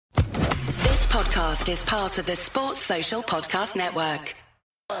podcast is part of the Sports Social Podcast Network.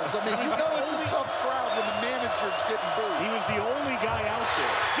 I mean, you know it's a tough crowd when the manager's getting booed. He was the only guy out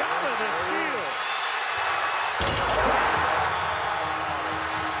there. Yada to steal.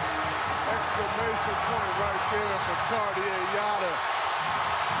 Exclamation point right there for Cartier Yada.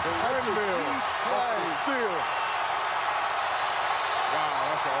 The windmill, huge play. Steal. Wow,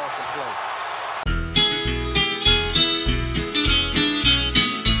 that's an awesome play.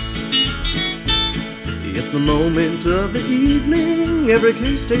 It's the moment of the evening every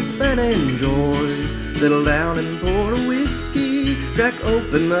K-State fan enjoys. Settle down and pour a whiskey, crack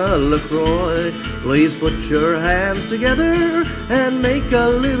open a LaCroix. Please put your hands together and make a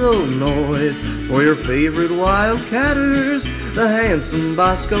little noise for your favorite Wildcatters, the handsome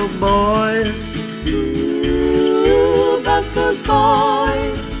Bosco Boys. Ooh, Bosco's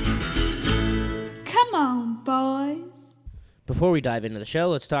Boys. Come on, boys. Before we dive into the show,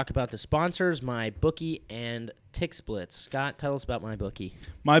 let's talk about the sponsors, MyBookie and TickSplits. Scott, tell us about MyBookie.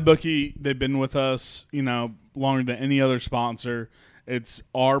 MyBookie, they've been with us, longer than any other sponsor. It's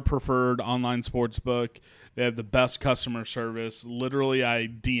our preferred online sports book. They have the best customer service. Literally, I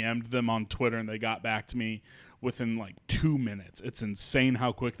DM'd them on Twitter, and they got back to me within 2 minutes. It's insane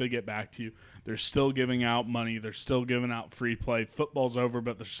how quick they get back to you. They're still giving out money. They're still giving out free play. Football's over,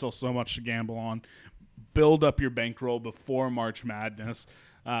 but there's still so much to gamble on. Build up your bankroll before March Madness.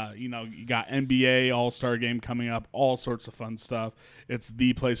 You got NBA All-Star Game coming up, all sorts of fun stuff. It's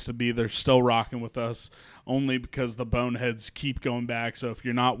the place to be. They're still rocking with us only because the boneheads keep going back. So if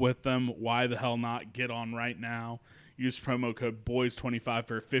you're not with them, why the hell not? Get on right now. Use promo code BOYS25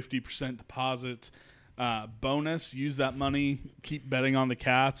 for a 50% deposit bonus. Use that money. Keep betting on the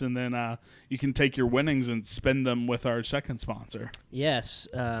Cats, and then you can take your winnings and spend them with our second sponsor. Yes,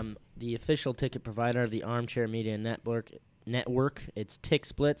 the official ticket provider of the Armchair Media Network. It's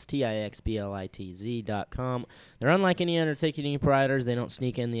TickSplits, TickSplits.com. They're unlike any other ticketing providers. They don't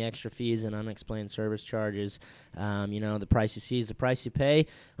sneak in the extra fees and unexplained service charges. The price you see is the price you pay.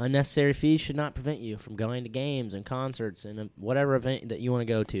 Unnecessary fees should not prevent you from going to games and concerts and whatever event that you want to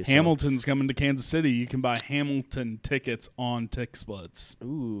go to. Hamilton's coming to Kansas City. You can buy Hamilton tickets on TickSplits.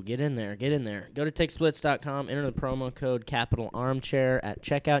 Ooh, get in there. Go to TickSplits.com, enter the promo code Capital Armchair at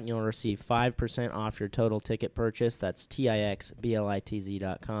checkout, and you'll receive 5% off your total ticket purchase. That's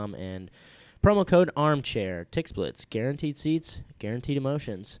TIXBLITZ.com and promo code Armchair. TickSplits, guaranteed seats, guaranteed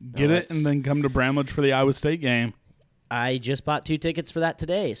emotions. Get it and then come to Bramlage for the Iowa State game. I just bought 2 tickets for that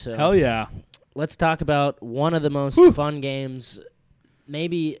today. So hell yeah. Let's talk about one of the most fun games.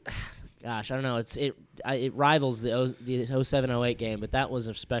 Maybe, gosh, I don't know. It rivals the 07-08 game, but that was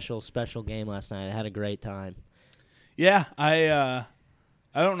a special game last night. I had a great time. Yeah, I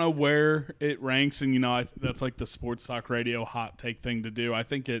don't know where it ranks, and that's like the Sports Talk Radio hot take thing to do. I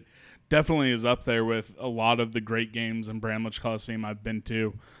think it definitely is up there with a lot of the great games in Bramlage Coliseum I've been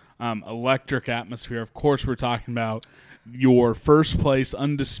to. Electric atmosphere. Of course, we're talking about your first place,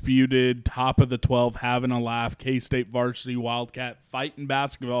 undisputed, top of the 12, having a laugh, K-State varsity Wildcat fighting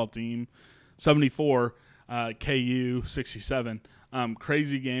basketball team, 74, KU 67.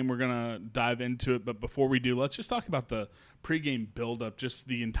 Crazy game. We're going to dive into it. But before we do, let's just talk about the pregame buildup. Just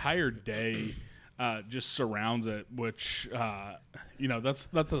the entire day just surrounds it, which, that's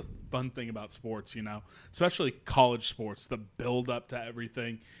a fun thing about sports, especially college sports, the buildup to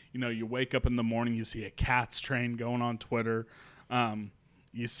everything. You wake up in the morning, you see a Cats train going on Twitter.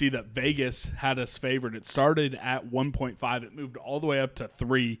 You see that Vegas had us favored. It started at 1.5. It moved all the way up to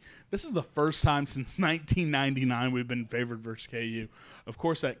 3. This is the first time since 1999 we've been favored versus KU. Of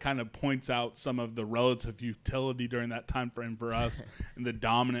course, that kind of points out some of the relative utility during that time frame for us and the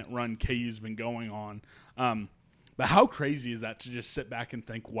dominant run KU's been going on. But how crazy is that to just sit back and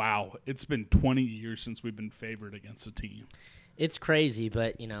think, wow, it's been 20 years since we've been favored against a team. It's crazy,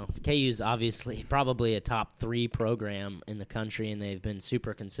 but, KU's obviously probably a top 3 program in the country, and they've been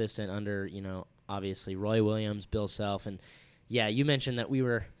super consistent under, obviously Roy Williams, Bill Self. And, yeah, you mentioned that we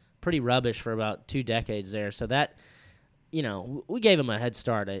were pretty rubbish for about 2 decades there. So that, we gave them a head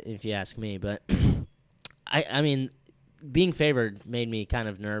start, if you ask me. But, I mean, being favored made me kind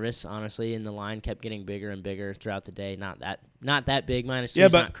of nervous, honestly, and the line kept getting bigger and bigger throughout the day. Not that big, -2 is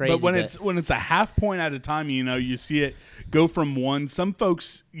not crazy. But when it's a half point at a time, you see it go from 1. Some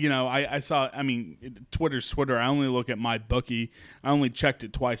folks, I saw. I mean, Twitter's Twitter. I only look at MyBookie. I only checked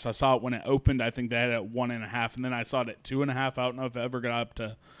it twice. I saw it when it opened. I think they had it at 1.5, and then I saw it at 2.5. I don't know if it ever got up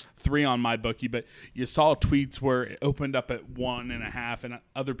to 3 on MyBookie, but you saw tweets where it opened up at 1.5, and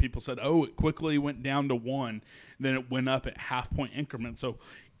other people said, "Oh, it quickly went down to 1." Then it went up at half-point increments. So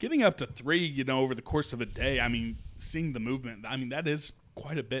getting up to 3, over the course of a day, I mean, seeing the movement, I mean, that is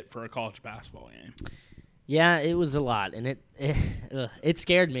quite a bit for a college basketball game. Yeah, it was a lot, and it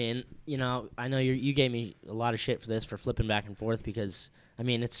scared me. And I know you gave me a lot of shit for this, for flipping back and forth, because I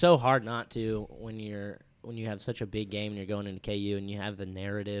mean it's so hard not to when you have such a big game and you're going into KU and you have the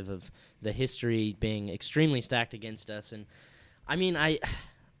narrative of the history being extremely stacked against us. And I mean I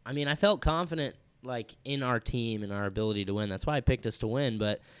felt confident like in our team and our ability to win. That's why I picked us to win,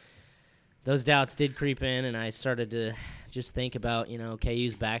 but those doubts did creep in, and I started to just think about,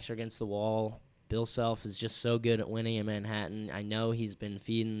 KU's backs are against the wall. Bill Self is just so good at winning in Manhattan. I know he's been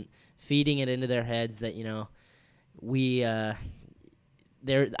feeding it into their heads that,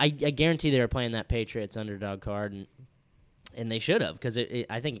 I guarantee they were playing that Patriots underdog card, and they should have, because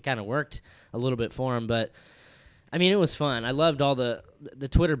I think it kind of worked a little bit for them. But I mean, it was fun. I loved all the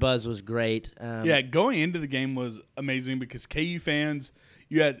Twitter buzz was great. Going into the game was amazing because KU fans,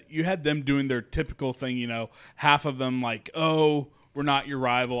 you had them doing their typical thing. Half of them like, oh, we're not your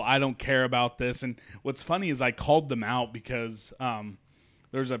rival. I don't care about this. And what's funny is I called them out because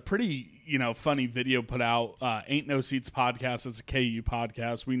there's a pretty, funny video put out. Ain't No Seats podcast. It's a KU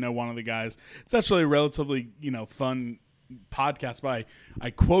podcast. We know one of the guys. It's actually a relatively, fun podcast, but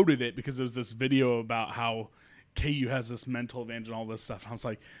I quoted it because it was this video about how KU has this mental advantage and all this stuff. I was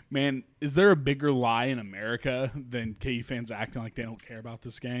like, man, is there a bigger lie in America than KU fans acting like they don't care about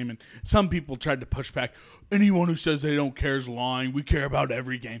this game? And some people tried to push back. Anyone who says they don't care is lying. We care about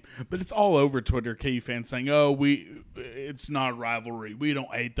every game. But it's all over Twitter, KU fans saying, oh, it's not a rivalry. We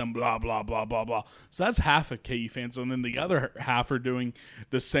don't hate them, blah, blah, blah, blah, blah. So that's half of KU fans. And then the other half are doing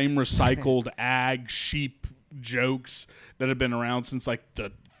the same recycled ag sheep jokes that have been around since like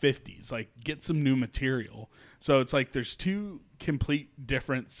the 50s. Like, get some new material. So it's like there's two complete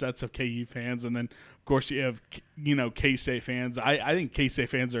different sets of KU fans, and then of course you have K-State fans. I think K-State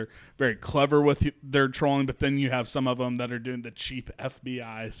fans are very clever with their trolling, but then you have some of them that are doing the cheap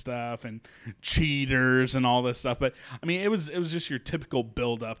FBI stuff and cheaters and all this stuff. But I mean, it was just your typical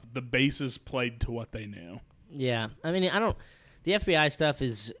build-up. The bases played to what they knew. Yeah, I mean, the FBI stuff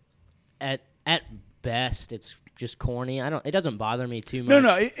is at best it's just corny. It doesn't bother me too much.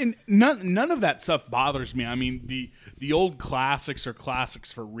 No, and none of that stuff bothers me. I mean, the old classics are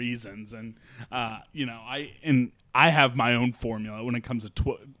classics for reasons, and I have my own formula when it comes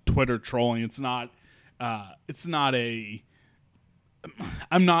to Twitter trolling. It's not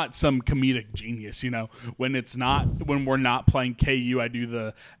I'm not some comedic genius, when we're not playing KU, I do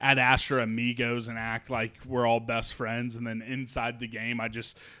the Ad Astra amigos and act like we're all best friends. And then inside the game, I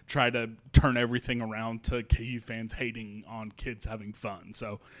just try to turn everything around to KU fans hating on kids having fun.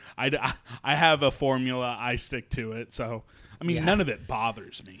 So I have a formula. I stick to it. So, I mean, None of it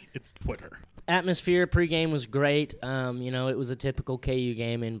bothers me. It's Twitter. Atmosphere pregame was great. It was a typical KU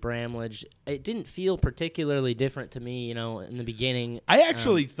game in Bramlage. It didn't feel particularly different to me, in the beginning. I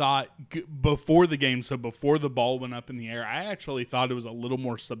actually thought before the game, so before the ball went up in the air, I actually thought it was a little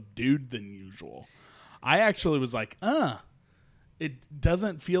more subdued than usual. I actually was like, it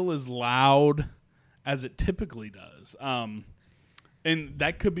doesn't feel as loud as it typically does. And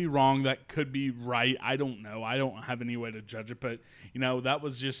that could be wrong. That could be right. I don't know. I don't have any way to judge it. But, that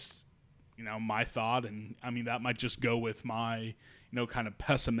was just my thought, and I mean that might just go with my kind of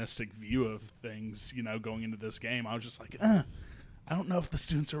pessimistic view of things going into this game. I was just like I don't know if the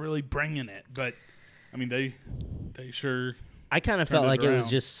students are really bringing it, but I mean they sure. I kind of felt like it was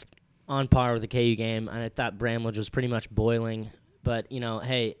just on par with the KU game, and I thought Bramlage was pretty much boiling, but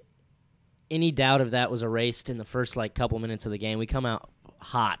hey, any doubt of that was erased in the first couple minutes of the game. We come out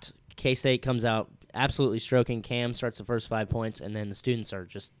hot. K-State comes out absolutely stroking. Cam starts the first 5 points, and then the students are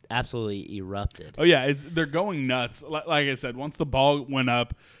just absolutely erupted. Oh, yeah, they're going nuts. Like I said, once the ball went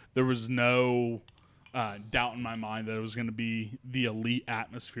up, there was no doubt in my mind that it was going to be the elite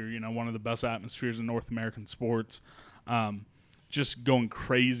atmosphere, one of the best atmospheres in North American sports. Just going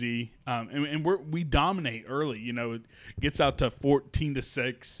crazy. And we dominate early. It gets out to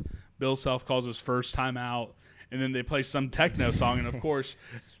 14-6. Bill Self calls his first time out. And then they play some techno song, and of course,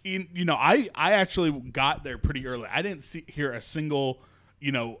 I actually got there pretty early. I didn't hear a single,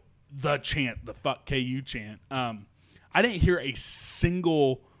 the chant, the fuck KU chant. I didn't hear a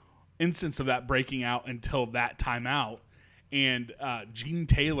single instance of that breaking out until that timeout. And Gene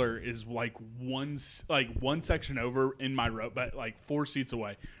Taylor is one section over in my row, but 4 seats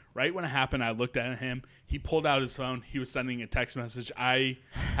away. Right when it happened, I looked at him. He pulled out his phone. He was sending a text message. I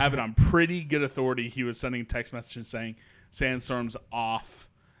have it on pretty good authority. He was sending a text message saying, "Sandstorm's off."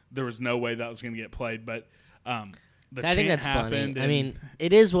 There was no way that was going to get played, but I think that's funny. I mean,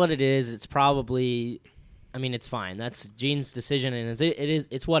 it is what it is. It's probably, it's fine. That's Gene's decision, and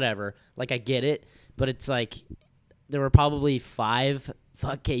it's whatever. I get it, but it's there were probably five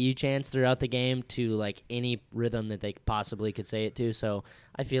fuck KU chants throughout the game to like any rhythm that they possibly could say it to. So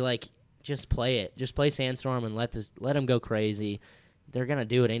I feel like just play it. Just play Sandstorm and let them go crazy. They're going to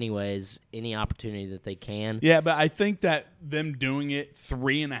do it anyways, any opportunity that they can. Yeah, but I think that them doing it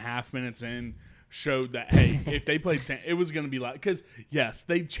 3.5 minutes in showed that, hey, if they played it was going to be loud. Because, yes,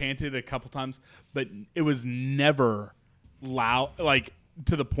 they chanted a couple times, but it was never loud, like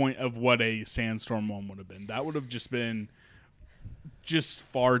to the point of what a Sandstorm one would have been. That would have just been just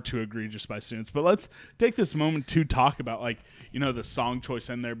far too egregious by students. But let's take this moment to talk about, like, you know, the song choice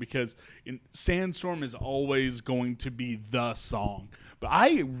in there, because Sandstorm is always going to be the song. But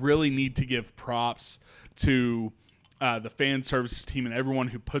I really need to give props to the fan services team and everyone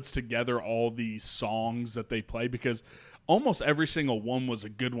who puts together all these songs that they play, because almost every single one was a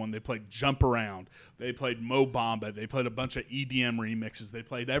good one. They played Jump Around. They played Mo Bamba. They played a bunch of EDM remixes. They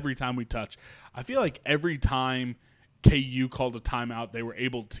played Every Time We Touch. I feel like every time KU called a timeout, they were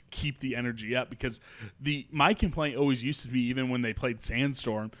able to keep the energy up, because my complaint always used to be, even when they played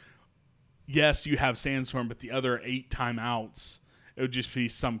Sandstorm, yes, you have Sandstorm, but the other 8 timeouts, it would just be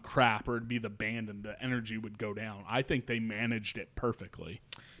some crap, or it'd be the band and the energy would go down. I think they managed it perfectly.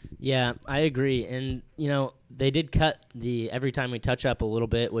 Yeah, I agree. And, you know, they did cut the Every Time We Touch up a little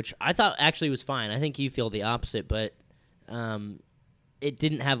bit, which I thought actually was fine. I think you feel the opposite, but it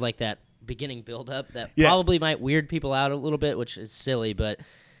didn't have like that beginning build-up that probably might weird people out a little bit, which is silly, but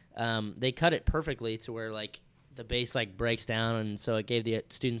they cut it perfectly to where like the bass like breaks down, and so it gave the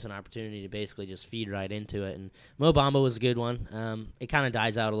students an opportunity to basically just feed right into it. And Mo Bamba was a good one. It kind of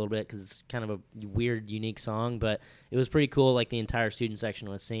dies out a little bit because it's kind of a weird, unique song, but it was pretty cool. Like the entire student section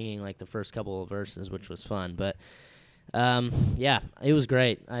was singing like the first couple of verses, which was fun. But yeah, it was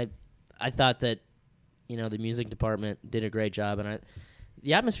great. I thought that, you know, the music department did a great job, and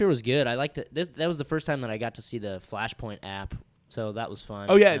the atmosphere was good. I liked it. That was the first time that I got to see the Flashpoint app, so that was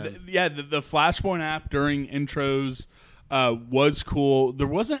fun. Oh, yeah. The Flashpoint app during intros was cool. There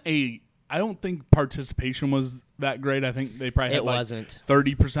wasn't I don't think participation was that great. I think they probably had wasn't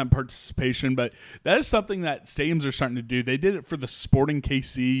 30% participation, but that is something that stadiums are starting to do. They did it for the Sporting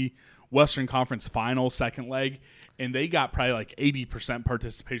KC Western Conference Final second leg, and they got probably like 80%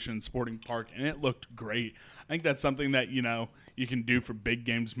 participation in Sporting Park, and it looked great. I think that's something that, you know, you can do for big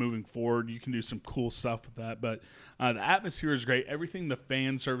games moving forward. You can do some cool stuff with that. But the atmosphere is great. Everything the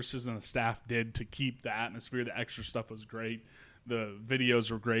fan services and the staff did to keep the atmosphere, the extra stuff was great. The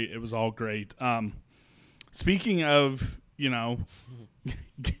videos were great. It was all great. Speaking of, you know,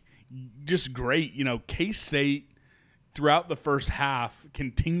 just great, you know, K-State throughout the first half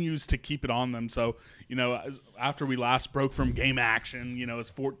continues to keep it on them. So, you know, after we last broke from game action, you know, it's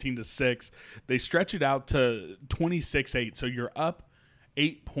 14-6. They stretch it out to 26-8. So you're up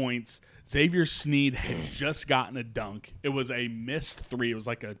 8 points. Xavier Sneed had just gotten a dunk. It was a missed 3. It was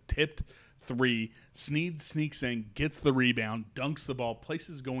like a tipped 3. Sneed sneaks in, gets the rebound, dunks the ball,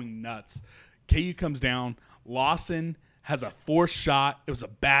 places going nuts. KU comes down. Lawson has a forced shot. It was a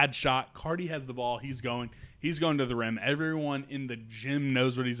bad shot. Cardi has the ball. He's going to the rim. Everyone in the gym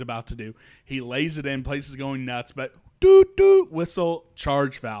knows what he's about to do. He lays it in, places going nuts, but whistle,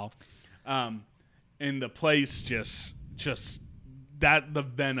 charge foul. And the place just that the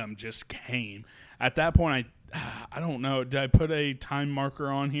venom just came. At that point, I don't know. Did I put a time marker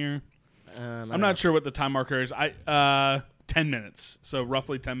on here? I'm not sure what the time marker is. 10 minutes. So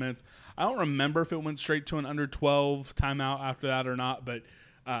roughly 10 minutes. I don't remember if it went straight to an under 12 timeout after that or not, but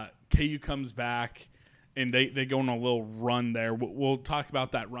KU comes back and they go on a little run there. We'll talk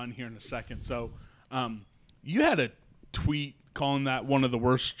about that run here in a second. So you had a tweet calling that one of the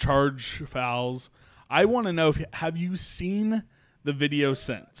worst charge fouls. I want to know, have you seen the video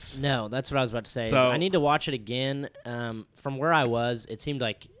since? No, that's what I was about to say. So, I need to watch it again. From where I was, it seemed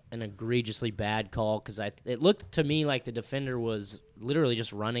like an egregiously bad call, because it looked to me like the defender was literally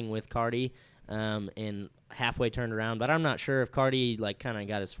just running with Cardi and halfway turned around. But I'm not sure if Cardi like kind of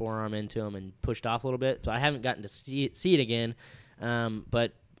got his forearm into him and pushed off a little bit. So I haven't gotten to see it again.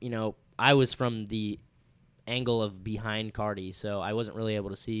 But, you know, I was from the angle of behind Cardi, so I wasn't really able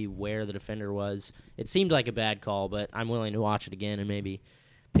to see where the defender was. It seemed like a bad call, but I'm willing to watch it again and maybe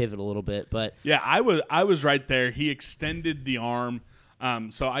pivot a little bit. But yeah, I was right there. He extended the arm.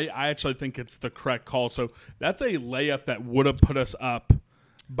 So I actually think it's the correct call. So that's a layup that would have put us up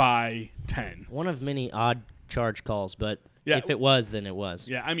by 10. One of many odd charge calls, but yeah, if it was, then it was.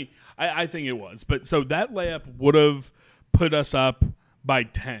 Yeah, I mean, I think it was. But so that layup would have put us up by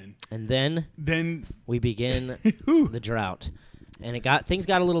 10. And then we begin the drought. And things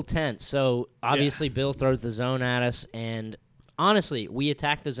got a little tense. So obviously Bill throws the zone at us, and honestly, we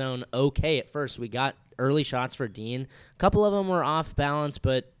attacked the zone okay at first. We got early shots for Dean. A couple of them were off balance,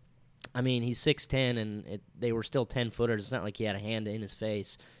 but I mean, he's 6'10", and they were still 10-footers. It's not like he had a hand in his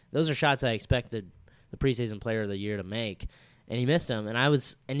face. Those are shots I expected the preseason player of the year to make, and he missed them.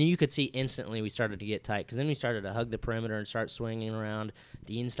 And you could see instantly we started to get tight, because then we started to hug the perimeter and start swinging around.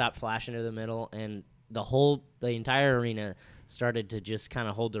 Dean stopped flashing to the middle, and the entire arena started to just kind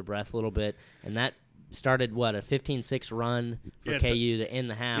of hold their breath a little bit, and that started, a 15-6 run for KU to end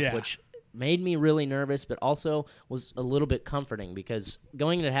the half, which made me really nervous, but also was a little bit comforting, because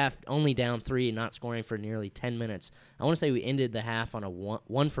going into half only down 3 and not scoring for nearly 10 minutes, I want to say we ended the half on a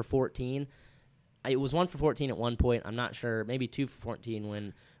 1 for 14. It was 1 for 14 at one point. I'm not sure, maybe 2 for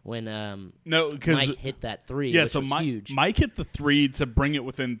 14 when Mike hit that 3. Yeah, which so was huge. Mike hit the 3 to bring it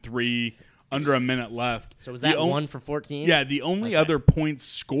within 3 under a minute left. So was that 1 for 14? Yeah, the only other points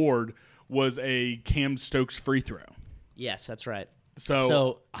scored was a Cam Stokes free throw. Yes, that's right.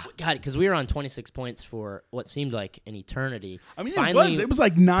 So God, because we were on 26 points for what seemed like an eternity. I mean, it was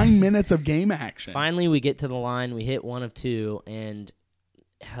like 9 minutes of game action. Finally, we get to the line. We hit 1 of 2, and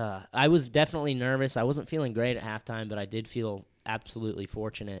I was definitely nervous. I wasn't feeling great at halftime, but I did feel absolutely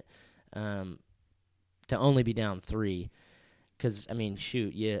fortunate to only be down 3. Because, I mean,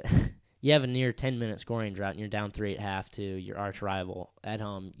 shoot, you have a near 10-minute scoring drought, and you're down 3 at half to your arch rival at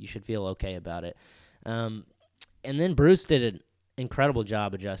home. You should feel okay about it. And then Bruce did an incredible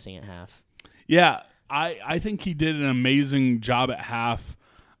job adjusting at half. Yeah, I think he did an amazing job at half,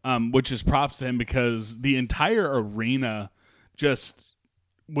 which is props to him, because the entire arena just,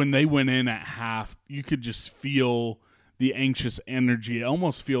 when they went in at half, you could just feel the anxious energy. It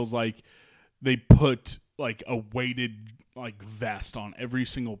almost feels like they put like a weighted like vest on every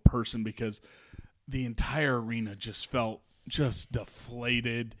single person, because the entire arena just felt just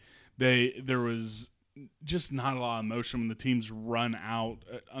deflated. There was just not a lot of emotion when the teams run out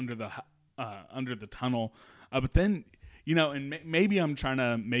under the tunnel. But then, and maybe I'm trying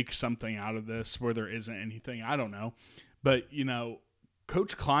to make something out of this where there isn't anything. I don't know. But,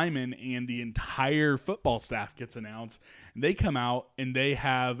 Coach Kleiman and the entire football staff gets announced, and they come out and they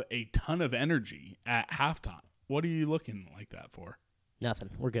have a ton of energy at halftime. What are you looking like that for?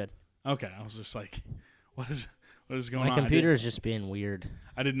 Nothing. We're good. Okay. I was just like, what is going on? My computer is just being weird.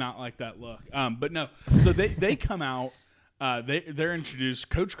 I did not like that look. But no. So they come out. They're introduced.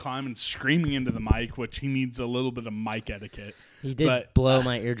 Coach Kleiman screaming into the mic, which he needs a little bit of mic etiquette. He did blow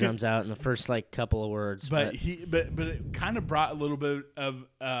my eardrums out in the first couple of words. But it kind of brought a little bit of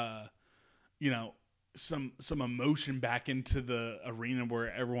some emotion back into the arena,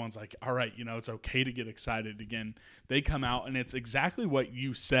 where everyone's like, all right, it's okay to get excited again. They come out, and it's exactly what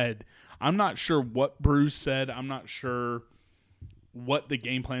you said. I'm not sure what Bruce said. I'm not sure what the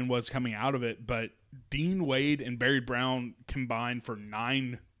game plan was coming out of it, but Dean Wade and Barry Brown combined for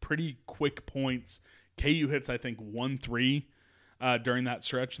 9 pretty quick points. KU hits, I think, 1-3 during that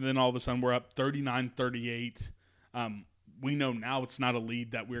stretch, and then all of a sudden we're up 39-38. We know now it's not a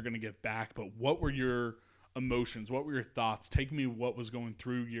lead that we're going to get back, but what were your emotions? What were your thoughts? Take me what was going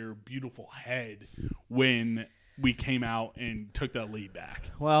through your beautiful head when we came out and took that lead back.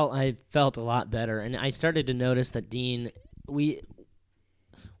 Well, I felt a lot better, and I started to notice that Dean,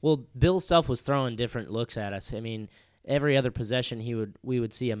 Bill Self was throwing different looks at us. I mean, every other possession we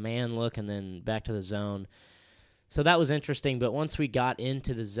would see a man look and then back to the zone. So that was interesting, but once we got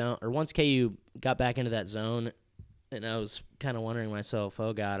into the zone, or once KU got back into that zone, and I was kind of wondering myself,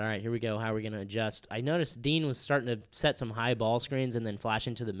 oh, God, all right, here we go. How are we going to adjust? I noticed Dean was starting to set some high ball screens and then flash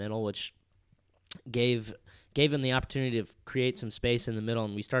into the middle, which gave him the opportunity to create some space in the middle,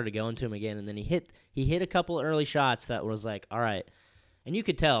 and we started going to him again. And then he hit a couple early shots that was like, all right. And you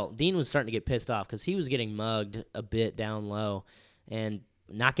could tell Dean was starting to get pissed off, because he was getting mugged a bit down low and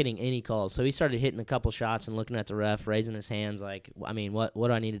not getting any calls. So he started hitting a couple shots and looking at the ref, raising his hands like, I mean, what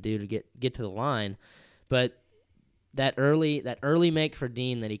do I need to do to get to the line? But that early make for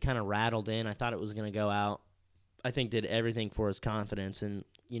Dean that he kind of rattled in, I thought it was going to go out, I think did everything for his confidence. And,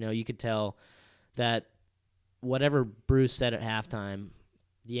 you could tell that whatever Bruce said at halftime,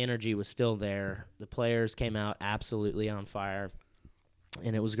 the energy was still there. The players came out absolutely on fire,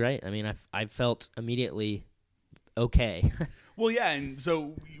 and it was great. I mean, I felt immediately okay. Well, yeah, and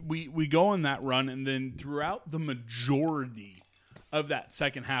so we go on that run, and then throughout the majority of that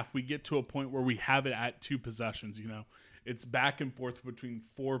second half, we get to a point where we have it at 2 possessions. It's back and forth between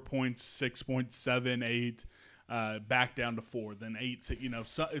 4 points, 6 points, 7, 8, back down to 4, then 8.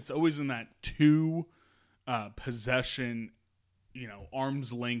 So it's always in that 2 possession,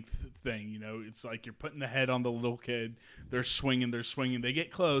 arm's length thing. It's like you're putting the head on the little kid. They're swinging. They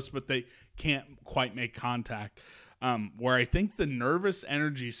get close, but they can't quite make contact. where I think the nervous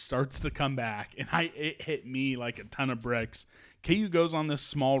energy starts to come back, and it hit me like a ton of bricks. KU goes on this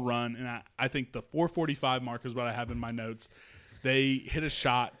small run, and I think the 4:45 mark is what I have in my notes. They hit a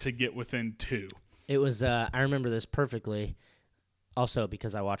shot to get within 2. It was I remember this perfectly, also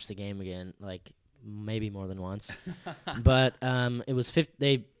because I watched the game again, like maybe more than once. But it was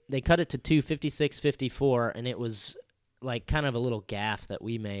they cut it to 2, 56-54, and it was like kind of a little gaffe that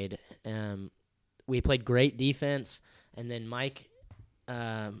we made. We played great defense, and then Mike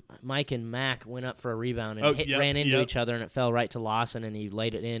and Mac went up for a rebound and ran into each other, and it fell right to Lawson, and he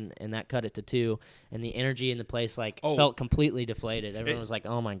laid it in, and that cut it to 2. And the energy in the place felt completely deflated. Everyone was like,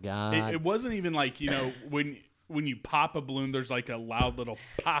 "Oh my god!" It wasn't even like when you pop a balloon, there's like a loud little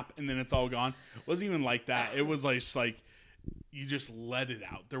pop, and then it's all gone. It wasn't even like that. It was like you just let it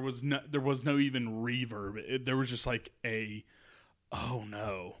out. There was no even reverb. There was just like oh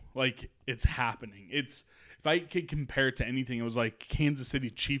no, like it's happening. If I could compare it to anything, it was like Kansas City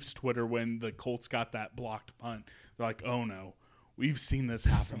Chiefs Twitter when the Colts got that blocked punt. They're like, oh no, we've seen this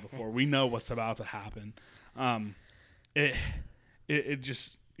happen before. We know what's about to happen. It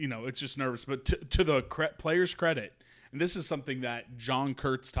just, it's just nervous. But to the players' credit, and this is something that John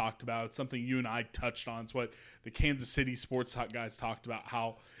Kurtz talked about. It's something you and I touched on. It's what the Kansas City Sports Talk guys talked about,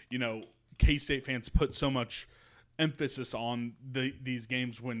 how, K-State fans put so much emphasis on these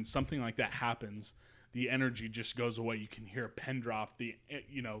games. When something like that happens, the energy just goes away. You can hear a pen drop. The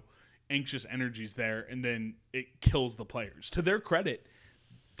anxious energy's there, and then it kills the players. To their credit,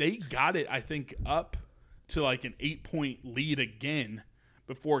 they got it, I think, up to like an 8-point lead again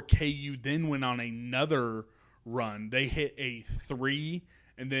before KU then went on another run. They hit a 3,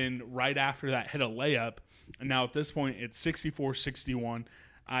 and then right after that hit a layup. And now at this point, it's 64-61.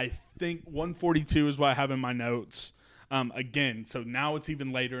 I think 142 is what I have in my notes. Again, so now it's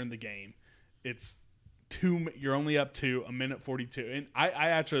even later in the game. It's 2. You're only up 2, 1:42, and I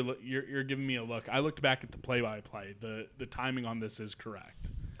actually you're giving me a look. I looked back at the play-by-play. The timing on this is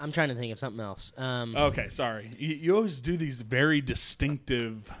correct. I'm trying to think of something else. Okay, sorry. You always do these very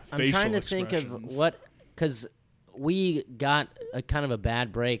distinctive facial expressions. I'm trying to think of what, because we got a kind of a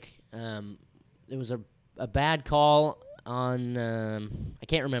bad break. It was a bad call on I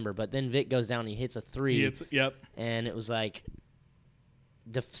can't remember, but then Vic goes down and he hits a 3. Yep. And it was like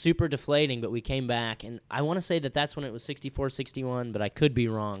super deflating, but we came back, and I want to say that's when it was 64-61, but I could be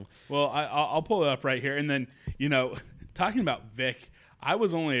wrong. Well, I'll pull it up right here, and then talking about Vic, I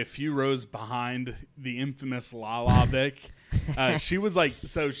was only a few rows behind the infamous Lala Vic. She was like,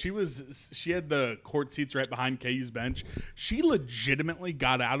 she had the court seats right behind KU's bench. She legitimately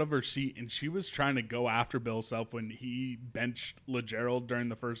got out of her seat, and she was trying to go after Bill Self when he benched LeGerald during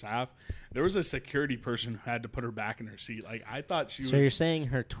the first half. There was a security person who had to put her back in her seat. Like, I thought she was. So you're saying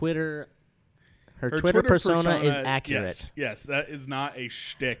her Twitter persona is accurate? Yes, that is not a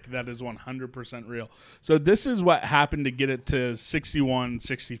shtick. That is 100% real. So this is what happened to get it to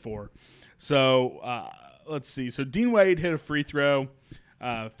 61-64. So let's see. So Dean Wade hit a free throw,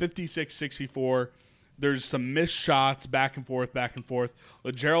 56-64. There's some missed shots back and forth.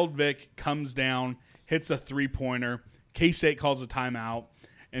 LeGerald Vic comes down, hits a three-pointer. K-State calls a timeout.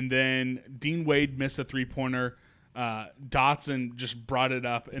 And then Dean Wade missed a three-pointer. Dotson just brought it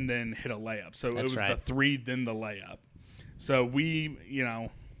up and then hit a layup. So it was the 3, then the layup. So we,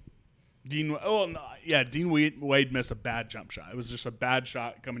 Dean Wade missed a bad jump shot. It was just a bad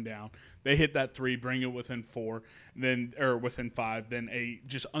shot coming down. They hit that 3, bring it within 4, within 5, then a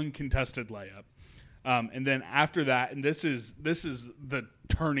just uncontested layup. And then after that, and this is the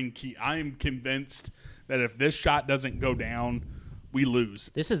turning key. I am convinced that if this shot doesn't go down, we lose.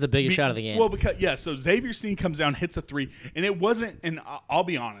 This is the biggest shot of the game. Well, so Xavier Steen comes down, hits a 3, and it wasn't, and I'll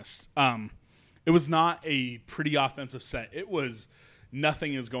be honest, it was not a pretty offensive set. It was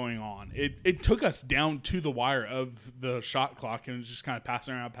nothing is going on. It took us down to the wire of the shot clock, and it was just kind of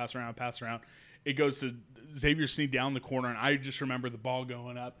passing around. It goes to Xavier Steen down the corner, and I just remember the ball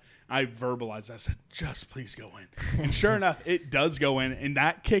going up. I verbalized. I said, just please go in. And sure enough, it does go in, and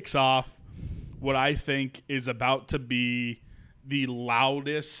that kicks off what I think is about to be the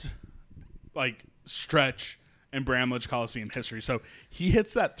loudest stretch in Bramlage Coliseum history. So he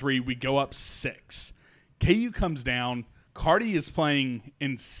hits that 3. We go up 6. KU comes down. Cardi is playing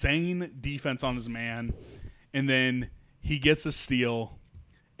insane defense on his man, and then he gets a steal,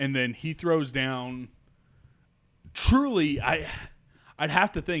 and then he throws down. Truly, I'd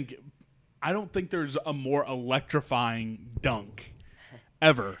have to think. I don't think there's a more electrifying dunk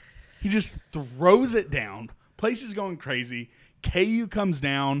ever. He just throws it down. Place is going crazy. KU comes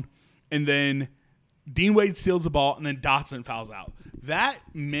down, and then Dean Wade steals the ball, and then Dotson fouls out. That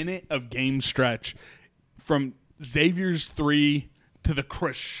minute of game stretch from Xavier's three to the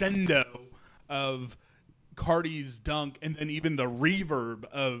crescendo of Cardi's dunk, and then even the reverb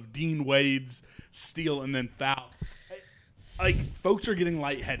of Dean Wade's steal and then foul. Like, folks are getting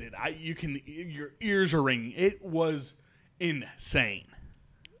lightheaded. Your ears are ringing. It was insane.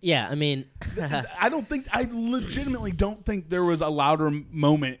 Yeah, I mean, I legitimately don't think there was a louder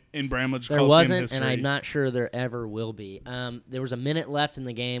moment in Bramlage there Coliseum wasn't, history. and I'm not sure there ever will be. There was a minute left in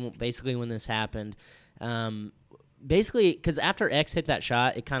the game, basically, when this happened. Basically, because after X hit that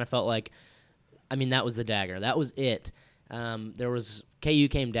shot, it kind of felt like, I mean, that was the dagger. That was it. KU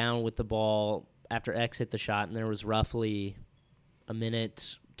came down with the ball after X hit the shot, and there was roughly a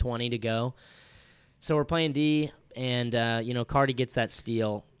minute 20 to go. So we're playing D, and Cardi gets that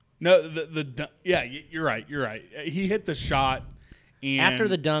steal. No, yeah, you're right. He hit the shot. And after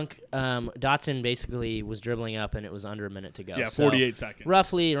the dunk, Dotson basically was dribbling up, and it was under a minute to go. Yeah, 48 seconds.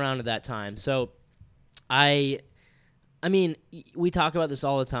 Roughly around at that time. So I mean, we talk about this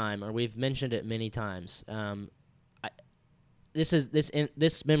all the time, or we've mentioned it many times.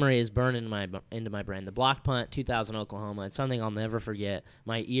 This memory is burned into my brain. The block punt, 2000 Oklahoma. It's something I'll never forget.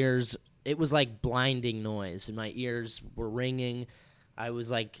 My ears, it was like blinding noise, and my ears were ringing. I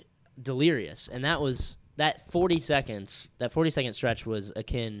was like delirious, and that 40 seconds. That 40-second stretch was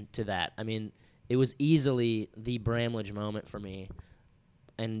akin to that. I mean, it was easily the Bramlage moment for me.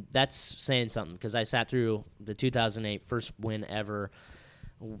 And that's saying something, because I sat through the 2008 first win ever,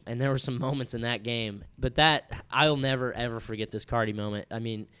 and there were some moments in that game. But I'll never, ever forget this Cardi moment. I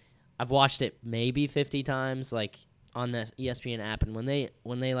mean, I've watched it maybe 50 times, like, on the ESPN app, and when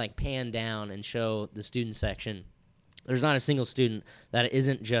they like, pan down and show the student section, there's not a single student that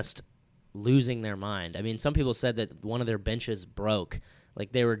isn't just losing their mind. I mean, some people said that one of their benches broke.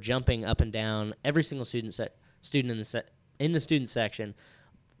 Like, they were jumping up and down. Every single student in the student section.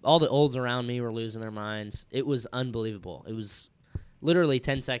 All the olds around me were losing their minds. It was unbelievable. It was literally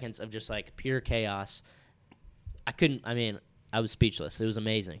 10 seconds of just, like, pure chaos. I was speechless. It was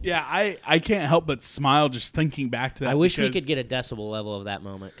amazing. Yeah, I can't help but smile just thinking back to that. I wish we could get a decibel level of that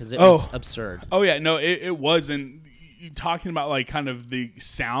moment, because it was absurd. Oh, yeah, no, it was. And you talking about, like, kind of the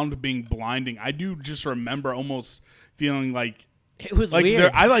sound being blinding, I do just remember almost feeling like it was like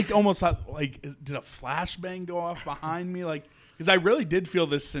weird. I like almost thought, like, did a flashbang go off behind me? Like, because I really did feel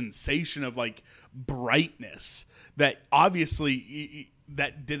this sensation of, like, brightness that obviously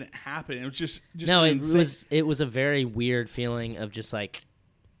that didn't happen. It was just no. It was a very weird feeling of just like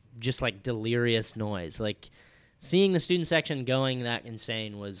delirious noise. Like, seeing the student section going that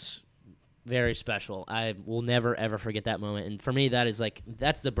insane was very special. I will never ever forget that moment. And for me, that's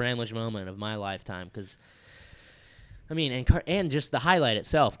the Bramlage moment of my lifetime. Because I mean, and just the highlight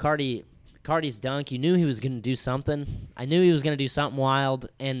itself, Cardi's dunk, you knew he was going to do something. I knew he was going to do something wild.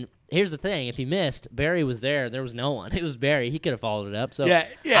 And here's the thing. If he missed, Barry was there. There was no one. It was Barry. He could have followed it up. So yeah,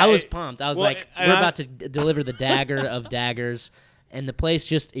 I was pumped. I was we're about to deliver the dagger of daggers. And the place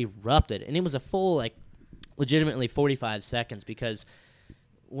just erupted. And it was a full, like, legitimately 45 seconds, because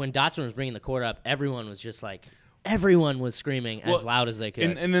when Dotson was bringing the court up, everyone was just like, everyone was screaming as loud as they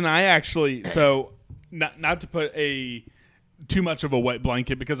could. And then I actually, so not to put too much of a wet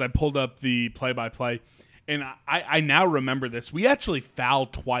blanket, because I pulled up the play-by-play, and I now remember this. We actually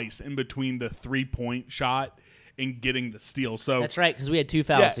fouled twice in between the 3-point shot and getting the steal. So that's right, because we had 2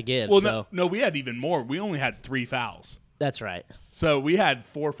 fouls to give. Well, so. no, we had even more. We only had 3 fouls. That's right. So we had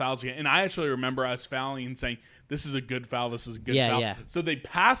 4 fouls again, and I actually remember us fouling and saying, this is a good foul, this is a good foul. Yeah. So they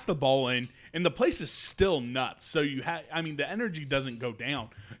pass the ball in, and the place is still nuts. So the energy doesn't go down.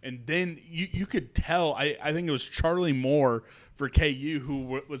 And then you could tell, I think it was Charlie Moore for KU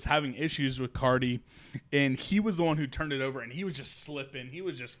who was having issues with Cardi, and he was the one who turned it over, and he was just slipping. He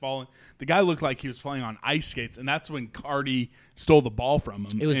was just falling. The guy looked like he was playing on ice skates, and that's when Cardi stole the ball from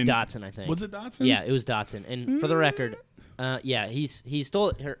him. It was Dotson, I think. Was it Dotson? Yeah, it was Dotson. And for the record, he stole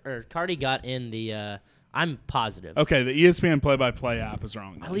it. Or Cardi got in the. I'm positive. Okay, the ESPN play-by-play app is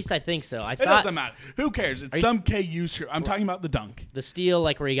wrong. At least I think so. It doesn't matter. Who cares? It's some KU. I'm talking about the dunk. The steal,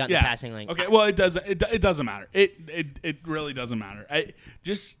 like where he got in the passing lane. Okay, well, it doesn't. It doesn't matter. It really doesn't matter.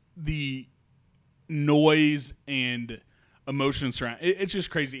 Just the noise and emotion surround. It's just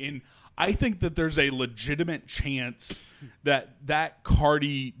crazy, and I think that there's a legitimate chance that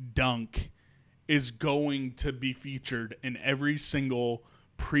Cardi dunk is going to be featured in every single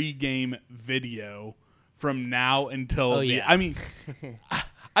pregame video from now until I mean,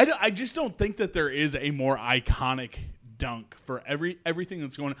 I just don't think that there is a more iconic dunk for everything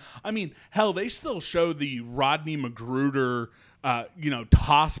that's going on. I mean, hell, they still show the Rodney Magruder,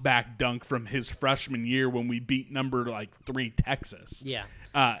 toss back dunk from his freshman year when we beat number 3 Texas. Yeah.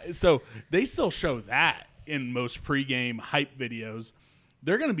 So they still show that. in most pregame hype videos,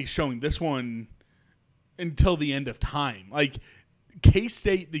 they're going to be showing this one until the end of time. Like,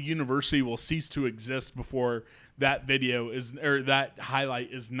 K-State, the university, will cease to exist before that video or that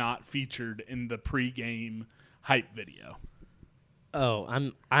highlight is not featured in the pregame hype video.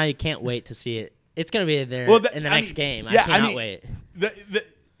 Oh, I can't wait to see it. It's going to be there in the next game. Yeah, I cannot wait.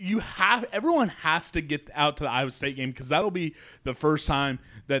 Everyone has to get out to the Iowa State game because that'll be the first time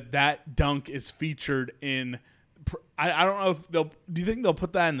that dunk is featured in. I don't know if do you think they'll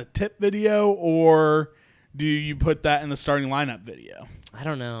put that in the tip video or do you put that in the starting lineup video? I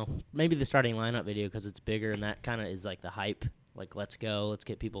don't know. Maybe the starting lineup video because it's bigger and that kind of is like the hype. Like, let's go, let's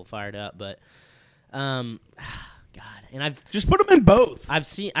get people fired up. But, God, and I've just put them in both.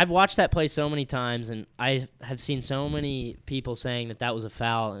 I've watched that play so many times, and I have seen so many people saying that was a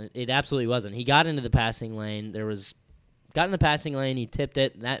foul, and it absolutely wasn't. He got into the passing lane. Got in the passing lane. He tipped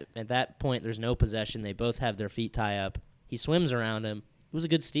it. At that point, there's no possession. They both have their feet tie up. He swims around him. It was a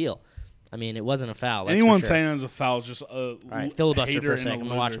good steal. I mean, it wasn't a foul. Anyone saying it was a foul is just a all right, filibuster hater for a second. I'm and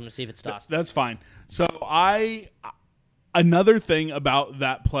going to watch him to see if it stops. That's fine. So another thing about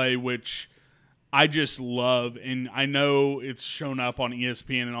that play, which I just love, and I know it's shown up on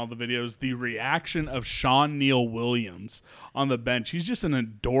ESPN and all the videos, the reaction of Sean Neal Williams on the bench. He's just an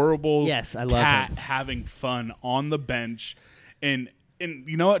adorable I love cat him. having fun on the bench. And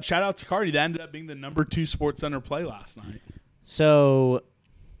you know what? Shout out to Cardi. That ended up being the number 2 SportsCenter play last night. So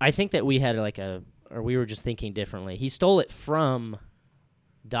I think that we had we were just thinking differently. He stole it from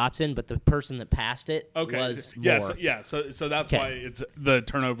Dotson, but the person that passed it was Moore. So that's why it's the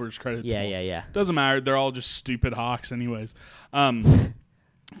turnovers credit to Moore. Yeah. Doesn't matter. They're all just stupid Hawks anyways.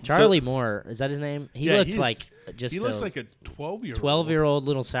 Charlie Moore, is that his name? He looks like a 12-year-old. 12-year-old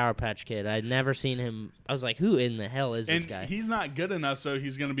little Sour Patch Kid. I'd never seen him. I was like, who in the hell is this guy? He's not good enough, so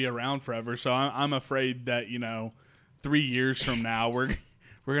he's going to be around forever. So I'm afraid that 3 years from now we're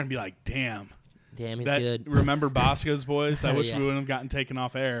going to be like, damn, he's good. Remember Bosco's boys? I wish we wouldn't have gotten taken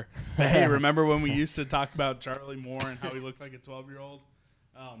off air. But hey, remember when we used to talk about Charlie Moore and how he looked like a 12-year-old?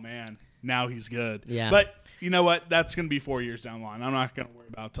 Oh, man. Now he's good. Yeah. But you know what? That's going to be 4 years down the line. I'm not going to worry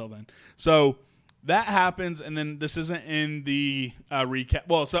about it till then. So that happens, and then this isn't in the recap.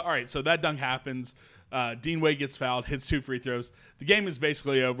 Well, all right, so that dunk happens. Dean Wade gets fouled, hits 2 free throws. The game is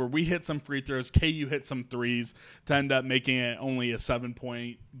basically over. We hit some free throws. KU hit some threes to end up making it only a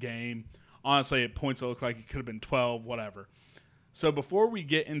 7-point game. Honestly, at points it looked like it could have been 12, whatever. So before we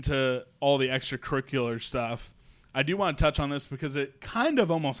get into all the extracurricular stuff, I do want to touch on this because it kind of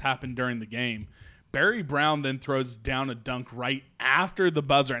almost happened during the game. Barry Brown then throws down a dunk right after the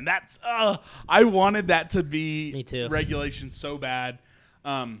buzzer, and that's I wanted that to be Me too. regulation so bad.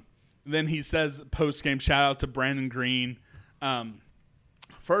 Then he says post-game, shout out to Brandon Green.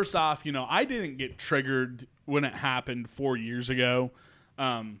 First off, I didn't get triggered when it happened 4 years ago.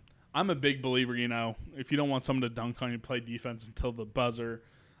 I'm a big believer, if you don't want someone to dunk on you, play defense until the buzzer.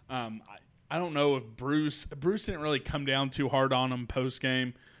 I don't know if Bruce didn't really come down too hard on him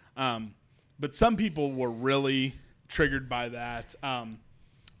post-game. But some people were really triggered by that.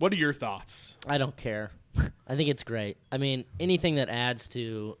 What are your thoughts? I don't care. I think it's great. I mean, anything that adds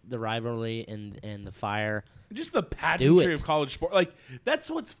to the rivalry and the fire. Just the pageantry of college sport. Like, that's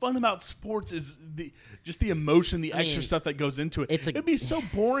what's fun about sports is the emotion, the extra stuff that goes into it. It'd be so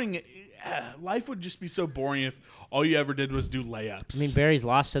boring. Life would just be so boring if all you ever did was do layups. I mean, Barry's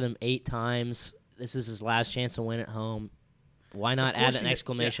lost to them 8 times. This is his last chance to win at home. Why not add an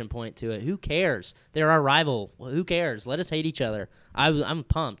exclamation point to it? Who cares? They're our rival. Well, who cares? Let us hate each other. I'm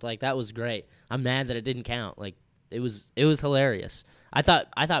pumped. Like, that was great. I'm mad that it didn't count. Like, it was hilarious. I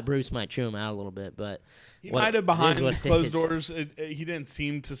thought Bruce might chew him out a little bit, but he might have behind closed doors. He didn't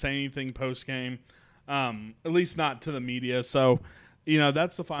seem to say anything post game, at least not to the media. So,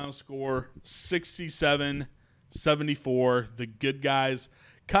 that's the final score: 67-74. The good guys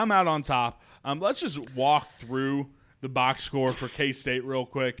come out on top. Let's just walk through the box score for K-State real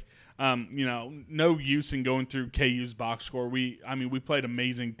quick. No use in going through KU's box score. We played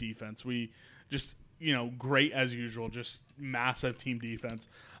amazing defense. We just, great as usual, just massive team defense.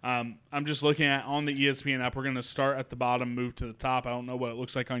 I'm just looking at on the ESPN app. We're going to start at the bottom, move to the top. I don't know what it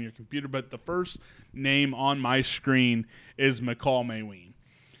looks like on your computer, but the first name on my screen is McCall Mayween.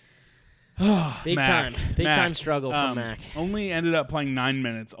 Big time struggle for Mac. Only ended up playing 9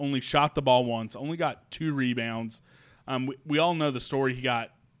 minutes, only shot the ball once, only got 2 rebounds. We all know the story. He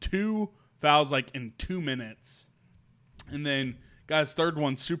got 2 fouls in 2 minutes, and then got his third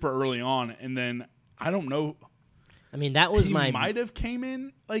one super early on. And then I don't know. I mean, that was he might have came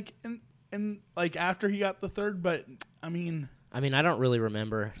in after he got the third, but I mean, I don't really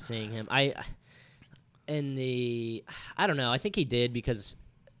remember seeing him. I don't know. I think he did because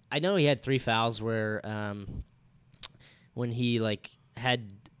I know he had 3 fouls where when he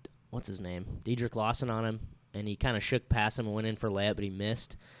had what's his name, Dedrick Lawson on him, and he kind of shook past him and went in for a layup, but he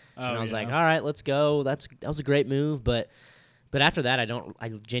missed. And I was like, all right, let's go. That was a great move, but after that, I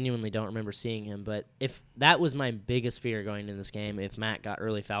genuinely don't remember seeing him. But if that was my biggest fear going into this game, if Mac got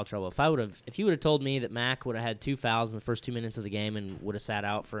early foul trouble, if you would have told me that Mac would have had 2 fouls in the first 2 minutes of the game and would have sat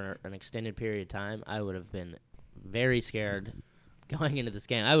out for an extended period of time, I would have been very scared going into this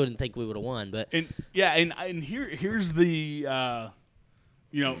game. I wouldn't think we would have won, but here's the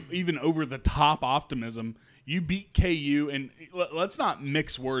even over the top optimism. You beat KU, and let's not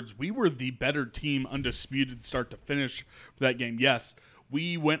mix words. We were the better team, undisputed start to finish for that game. Yes,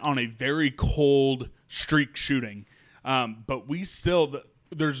 we went on a very cold streak shooting, but we still.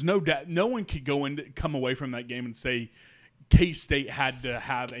 There's no doubt. No one could come away from that game and say K-State had to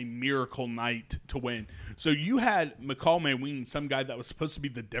have a miracle night to win. So you had McCall Mayween, some guy that was supposed to be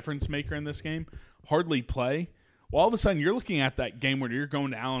the difference maker in this game, hardly play. Well, all of a sudden, you're looking at that game where you're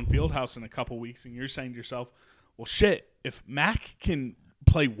going to Allen Fieldhouse in a couple weeks, and you're saying to yourself, well, shit, if Mac can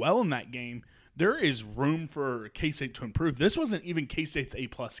play well in that game, there is room for K-State to improve. This wasn't even K-State's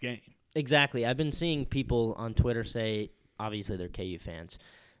A-plus game. Exactly. I've been seeing people on Twitter say, obviously they're KU fans,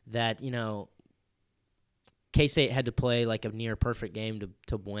 that, K-State had to play like a near-perfect game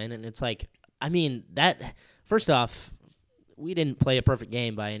to win, and it's like, first off, we didn't play a perfect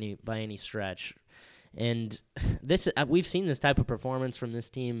game by any stretch. And we've seen this type of performance from this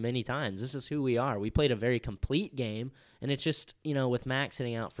team many times. This is who we are. We played a very complete game, and it's just, with Max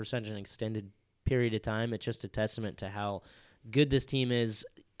sitting out for such an extended period of time, it's just a testament to how good this team is,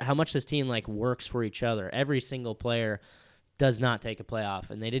 how much this team works for each other. Every single player does not take a playoff,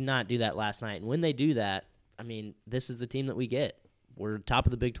 and they did not do that last night. And when they do that, this is the team that we get. We're top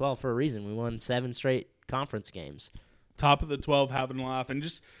of the Big 12 for a reason. We won 7 straight conference games. Top of the 12, having a laugh, and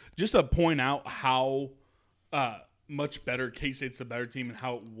just to point out how much better K-State's the better team and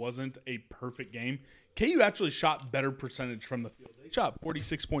how it wasn't a perfect game. KU actually shot better percentage from the field. They shot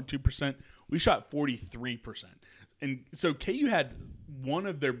 46.2%. We shot 43%. And so KU had one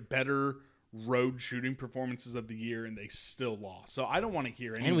of their better road shooting performances of the year, and they still lost. So I don't want to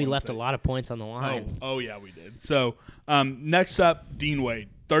hear anyone And we left say, a lot of points on the line. Oh yeah, we did. So next up, Dean Wade,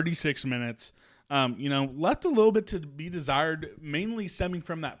 36 minutes. Left a little bit to be desired, mainly stemming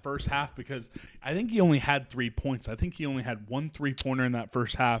from that first half because I think he only had 3 points. I think he only had 1 3-pointer in that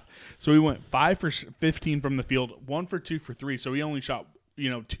first half. So he went 5 for 15 from the field, 1 for 2 for 3. So he only shot,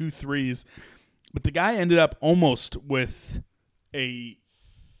 2 threes. But the guy ended up almost with a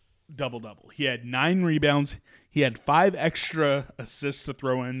double-double. He had 9 rebounds. He had 5 extra assists to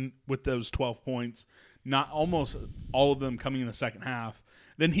throw in with those 12 points, not almost all of them coming in the second half.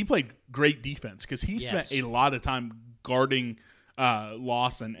 Then he played great defense because he spent a lot of time guarding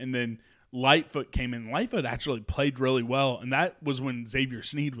Lawson. And then Lightfoot came in. Lightfoot actually played really well, and that was when Xavier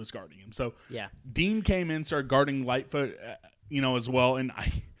Sneed was guarding him. So Dean came in, started guarding Lightfoot, as well. And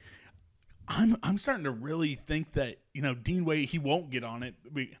I'm starting to really think that, Dean Wade, he won't get on it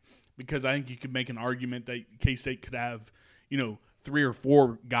because I think you could make an argument that K-State could have, 3 or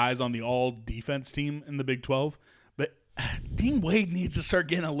 4 guys on the all-defense team in the Big 12. But Dean Wade needs to start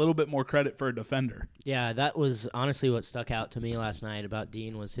getting a little bit more credit for a defender. Yeah, that was honestly what stuck out to me last night about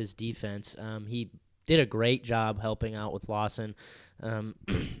Dean was his defense. He did a great job helping out with Lawson.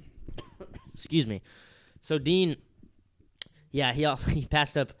 Excuse me. So Dean, he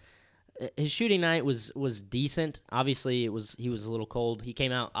passed up. His shooting night was decent. Obviously, he was a little cold. He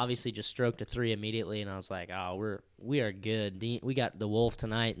came out, obviously just stroked a 3 immediately, and I was like, oh, we are good. Dean, we got the Wolf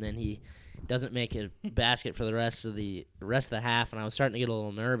tonight, and then he doesn't make a basket for the rest of the half, and I was starting to get a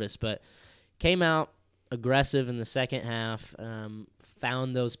little nervous, but came out aggressive in the second half,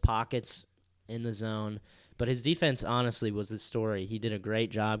 found those pockets in the zone, but his defense honestly was the story. He did a great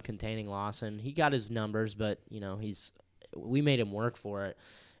job containing Lawson. He got his numbers, but we made him work for it.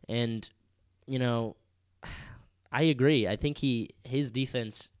 And, I agree. I think his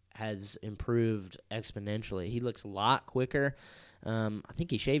defense has improved exponentially. He looks a lot quicker. I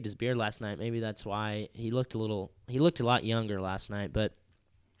think he shaved his beard last night. Maybe that's why he looked a lot younger last night. But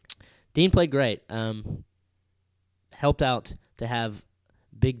Dean played great. Helped out to have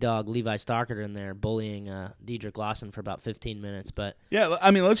big dog Levi Stockert in there bullying Dedrick Lawson for about 15 minutes. But yeah,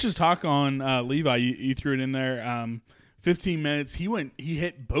 let's just talk on Levi. You threw it in there. 15 minutes. He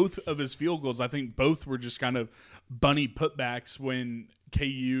hit both of his field goals. I think both were just kind of bunny putbacks when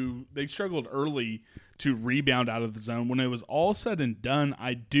KU, they struggled early to rebound out of the zone. When it was all said and done,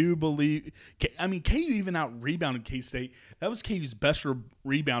 I do believe KU even out-rebounded K-State. That was KU's best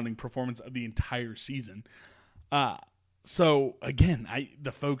rebounding performance of the entire season. So, again,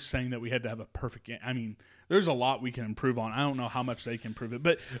 the folks saying that we had to have a perfect game, there's a lot we can improve on. I don't know how much they can improve it.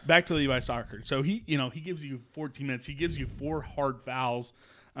 But back to Levi Stockard. So, he gives you 14 minutes. He gives you 4 hard fouls.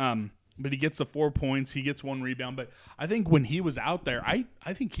 But he gets the 4 points. He gets 1 rebound. But I think when he was out there, I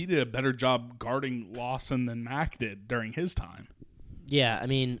think he did a better job guarding Lawson than Mack did during his time. Yeah,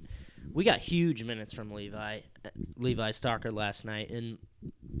 we got huge minutes from Levi Stockard last night, and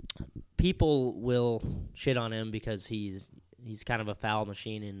people will shit on him because he's kind of a foul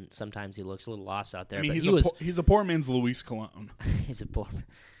machine, and sometimes he looks a little lost out there. He's a poor man's Luis Colon. He's a poor.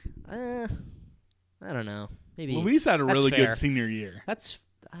 I don't know. Maybe Luis had a really fair. good senior year. That's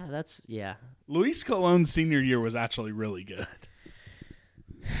yeah. Luis Colon's senior year was actually really good.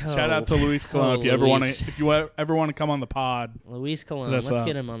 Shout out to Luis Colon if you ever want to come on the pod. Luis Colon, let's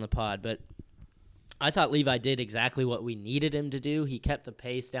get him on the pod. But I thought Levi did exactly what we needed him to do. He kept the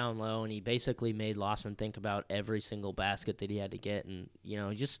pace down low, and he basically made Lawson think about every single basket that he had to get, and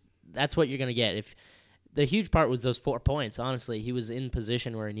just that's what you're going to get. If the huge part was those 4 points, honestly, he was in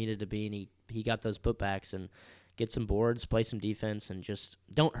position where he needed to be, and he got those putbacks and get some boards, play some defense, and just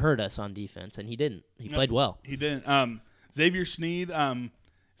don't hurt us on defense. And he didn't. He played well. He didn't. Xavier Sneed,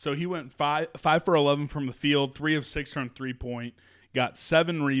 so he went 5 for 11 from the field, 3 of 6 from 3-point, got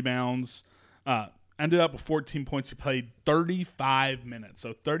 7 rebounds, ended up with 14 points. He played 35 minutes,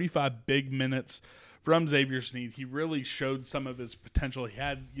 so 35 big minutes from Xavier Sneed. He really showed some of his potential. He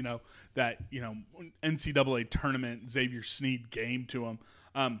had, that NCAA tournament Xavier Sneed game to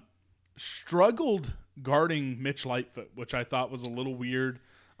him. Struggled guarding Mitch Lightfoot, which I thought was a little weird.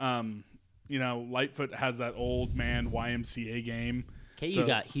 Lightfoot has that old man YMCA game. KU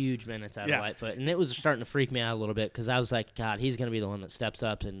got huge minutes out of Lightfoot, and it was starting to freak me out a little bit because I was like, God, he's going to be the one that steps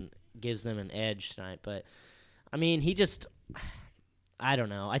up and gives them an edge tonight. But, he just – I don't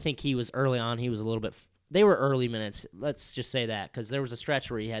know. I think he was early on. He was a little bit – they were early minutes. Let's just say that because there was a stretch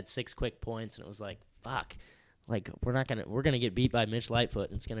where he had 6 quick points, and it was like, fuck. Like we're gonna get beat by Mitch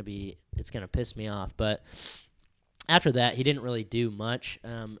Lightfoot, and it's gonna piss me off. But after that, he didn't really do much.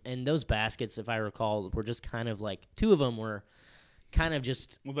 And those baskets, if I recall, were just kind of like 2 of them were kind of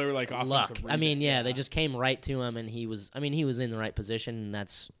just they were like luck. Offensive. They just came right to him, and he was in the right position, and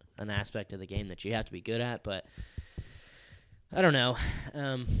that's an aspect of the game that you have to be good at. But I don't know.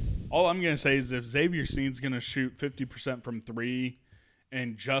 All I'm gonna say is if Xavier Sneed's gonna shoot 50% from 3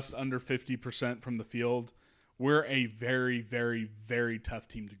 and just under 50% from the field, we're a very, very, very tough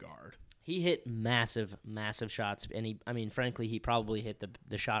team to guard. He hit massive, massive shots, and frankly, he probably hit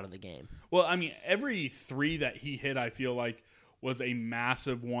the shot of the game. Well, every 3 that he hit, I feel like, was a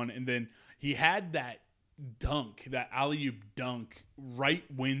massive one, and then he had that dunk, that alley-oop dunk, right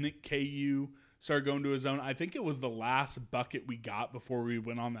when KU started going to his zone. I think it was the last bucket we got before we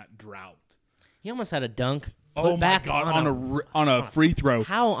went on that drought. He almost had a dunk. Oh my God! On a free throw.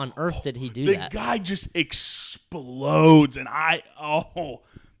 How on earth did he do that? The guy just explodes, and I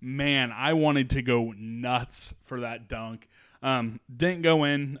wanted to go nuts for that dunk. Didn't go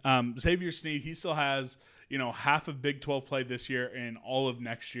in. Xavier Sneed, he still has half of Big 12 play this year and all of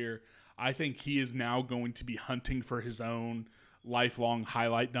next year. I think he is now going to be hunting for his own lifelong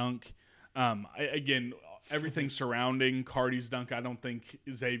highlight dunk. Again, everything surrounding Cardi's dunk, I don't think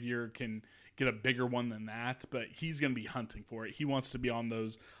Xavier can get a bigger one than that, but he's going to be hunting for it. He wants to be on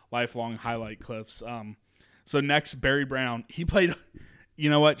those lifelong highlight clips. So next, Barry Brown. He played,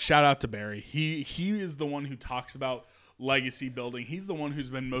 shout out to Barry. He is the one who talks about legacy building. He's the one who's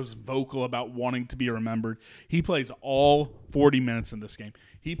been most vocal about wanting to be remembered. He plays all 40 minutes in this game.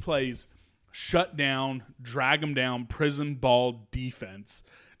 He plays shut down, drag him down, prison ball defense.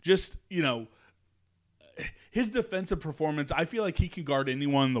 Just, his defensive performance, I feel like he can guard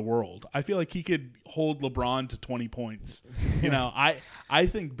anyone in the world. I feel like he could hold LeBron to 20 points. I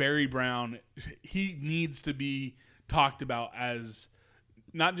think Barry Brown, he needs to be talked about as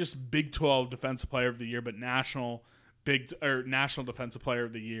not just Big 12 Defensive Player of the Year, but National Defensive Player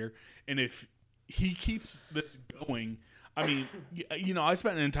of the Year. And if he keeps this going, I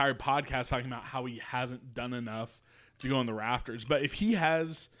spent an entire podcast talking about how he hasn't done enough to go in the rafters. But if he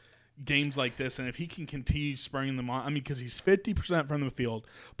has games like this, and if he can continue spurring them on, because he's 50% from the field,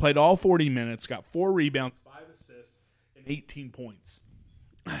 played all 40 minutes, got 4 rebounds, 5 assists, and 18 points.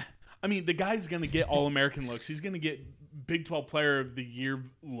 The guy's going to get All-American looks. He's going to get Big 12 Player of the Year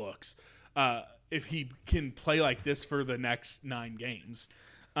looks if he can play like this for the next 9 games.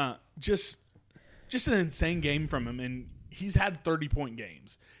 Just an insane game from him. And he's had 30-point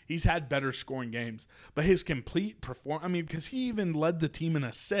games. He's had better scoring games. But his complete performance, I mean, because he even led the team in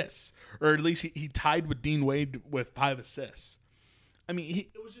assists, or at least he tied with Dean Wade with 5 assists. I mean,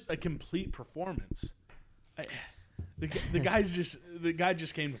 it was just a complete performance. The guy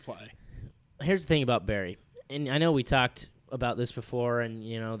just came to play. Here's the thing about Barry, and I know we talked about this before, and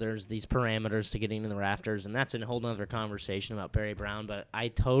there's these parameters to getting in the rafters, and that's a whole nother conversation about Barry Brown. But I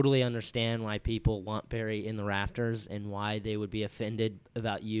totally understand why people want Barry in the rafters and why they would be offended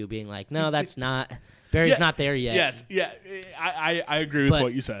about you being like, no, that's not Barry's not there yet. Yes, yeah, I agree with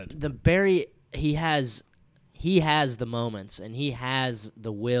what you said. The Barry, he has the moments, and he has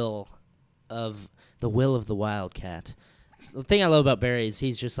the will of the Wildcat. The thing I love about Barry is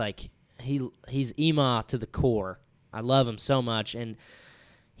he's just like he's Ema to the core. I love him so much, and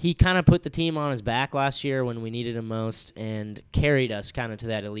he kind of put the team on his back last year when we needed him most and carried us kind of to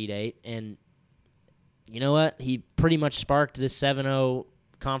that Elite Eight. And you know what? He pretty much sparked this 7-0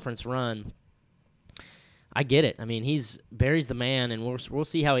 conference run. I get it. I mean, Barry's the man, and we'll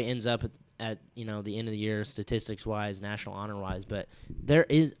see how he ends up at the end of the year, statistics-wise, national honor-wise. But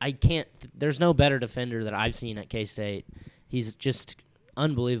there's no better defender that I've seen at K-State. He's just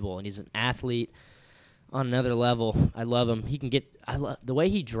unbelievable, and he's an athlete on another level. I love him. I love the way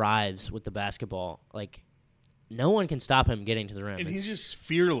he drives with the basketball. Like, no one can stop him getting to the rim. And he's just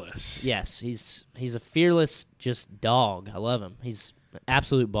fearless. Yes, he's a fearless just dog. I love him. He's an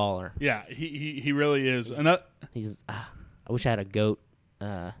absolute baller. Yeah, he really is. I wish I had a goat.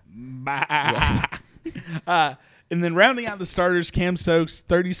 And then rounding out the starters, Cam Stokes,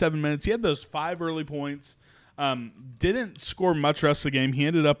 37 minutes. He had those 5 early points. Didn't score much rest of the game. He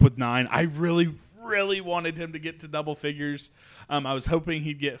ended up with 9. I really wanted him to get to double figures. I was hoping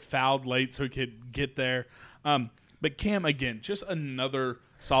he'd get fouled late so he could get there. But Cam, again, just another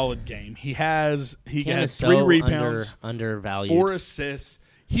solid game. He has 3 rebounds, undervalued, 4 assists.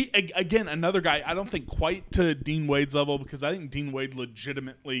 He, again, another guy, I don't think quite to Dean Wade's level, because I think Dean Wade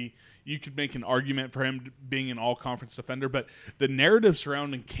legitimately, you could make an argument for him being an all-conference defender, but the narrative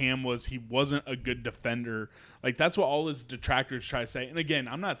surrounding Cam was he wasn't a good defender. Like, that's what all his detractors try to say. And again,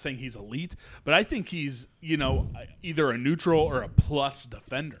 I'm not saying he's elite, but I think he's, either a neutral or a plus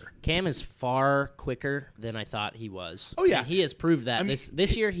defender. Cam is far quicker than I thought he was. Oh, yeah. And he has proved that. I mean,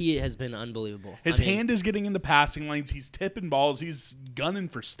 this year he has been unbelievable. His hand is getting into passing lanes. He's tipping balls. He's gunning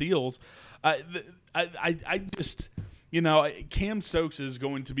for steals. I just... Cam Stokes is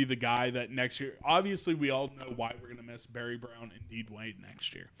going to be the guy that next year. Obviously, we all know why we're going to miss Barry Brown and Dean Wade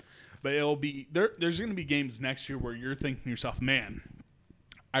next year. But it'll be there's going to be games next year where you're thinking to yourself, man,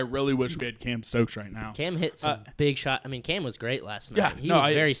 I really wish we had Cam Stokes right now. Cam hit some big shot. I mean, Cam was great last night. He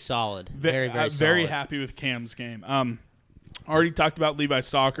was very solid. Very solid. Very happy with Cam's game. Already talked about Levi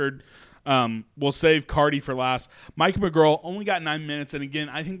Stockard. We'll save Cardi for last. Mike McGurl only got 9 minutes, and again,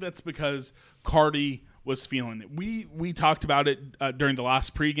 I think that's because Cardi was feeling it. We talked about it during the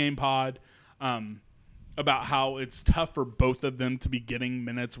last pregame pod about how it's tough for both of them to be getting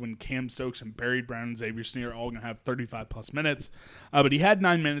minutes when Cam Stokes and Barry Brown and Xavier Sneer are all going to have 35-plus minutes. But he had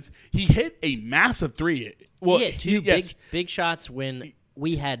 9 minutes. He hit a massive 3. Well, he hit 2 big shots when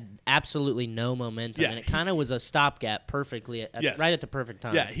we had absolutely no momentum, and it kind of was a stopgap perfectly right at the perfect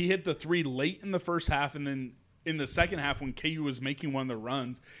time. Yeah, he hit the 3 late in the first half, and then in the second half when KU was making one of the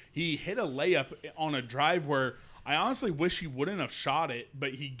runs, he hit a layup on a drive where I honestly wish he wouldn't have shot it,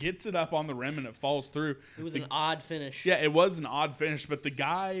 but he gets it up on the rim and it falls through. It was an odd finish. Yeah, it was an odd finish, but the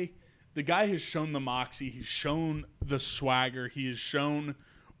guy has shown the moxie. He's shown the swagger. He has shown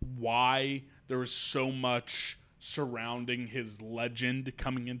why there was so much surrounding his legend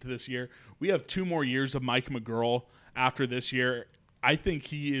coming into this year. We have 2 more years of Mike McGurl after this year. I think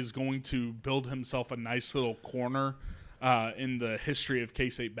he is going to build himself a nice little corner in the history of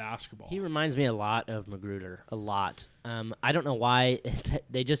K-State basketball. He reminds me a lot of Magruder, a lot. I don't know why.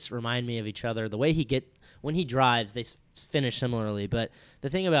 They just remind me of each other. The way when he drives, they finish similarly. But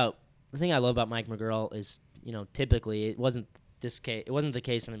the thing I love about Mike McGurl is, typically it wasn't the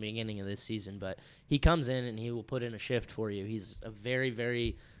case in the beginning of this season, but he comes in and he will put in a shift for you. He's a very,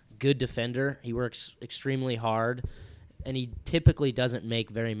 very good defender. He works extremely hard. And he typically doesn't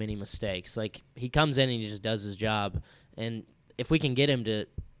make very many mistakes. Like, he comes in and he just does his job. And if we can get him to,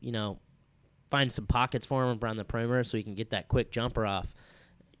 find some pockets for him around the perimeter so he can get that quick jumper off,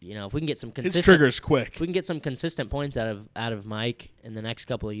 if we can get some consistent... His trigger's quick. If we can get some consistent points out of Mike in the next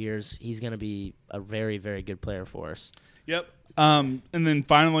couple of years, he's going to be a very, very good player for us. Yep. And then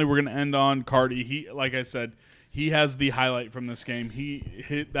finally we're going to end on Cardi. He, like I said, he has the highlight from this game. He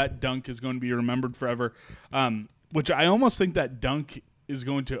hit that dunk is going to be remembered forever. Which I almost think that dunk is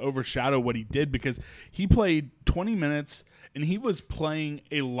going to overshadow what he did, because he played 20 minutes and he was playing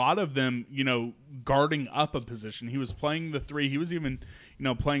a lot of them, guarding up a position. He was playing the 3. He was even,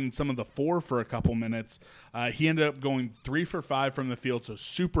 playing some of the 4 for a couple minutes. He ended up going 3 for 5 from the field, so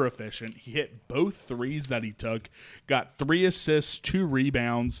super efficient. He hit both threes that he took, got 3 assists, 2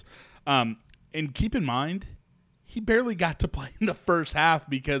 rebounds. And keep in mind, he barely got to play in the first half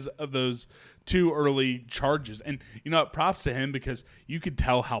because of those 2 early charges. And, props to him, because you could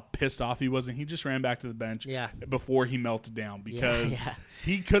tell how pissed off he was, and he just ran back to the bench before he melted down, because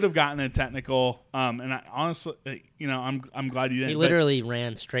he could have gotten a technical. And I honestly, I'm glad he didn't. He literally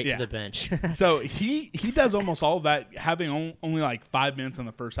ran straight to the bench. So he does almost all of that, having only like 5 minutes in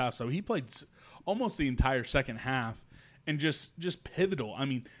the first half. So he played almost the entire second half, and just pivotal. I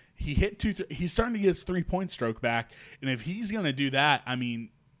mean, he hit 2. He's starting to get his 3-point stroke back, and if he's going to do that, I mean,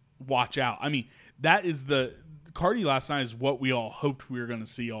 watch out. I mean, that is Cardi last night is what we all hoped we were going to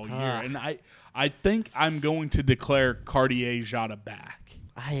see all year, and I think I'm going to declare Cartier-Jada back.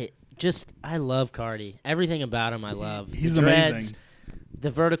 I love Cardi. Everything about him I love. He's the dreads, amazing.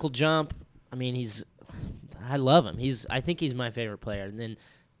 The vertical jump. I mean, I love him. I think he's my favorite player. And then,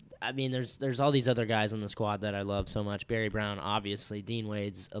 I mean, there's all these other guys on the squad that I love so much. Barry Brown, obviously. Dean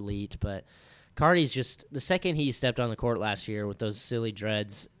Wade's elite. But Cardi's just, the second he stepped on the court last year with those silly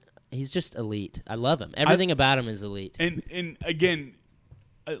dreads, he's just elite. I love him. Everything about him is elite. And again,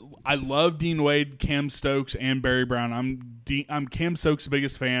 I love Dean Wade, Cam Stokes, and Barry Brown. I'm Cam Stokes'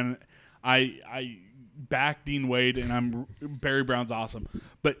 biggest fan. I back Dean Wade, and Barry Brown's awesome.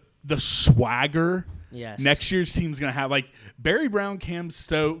 But the swagger next year's team's going to have, like, Barry Brown, Cam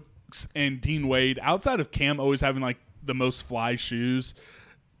Stokes, and Dean Wade, outside of Cam always having, like, the most fly shoes,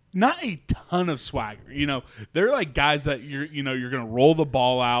 not a ton of swagger. They're like guys that you're going to roll the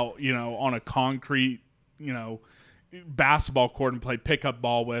ball out, on a concrete, basketball court and play pickup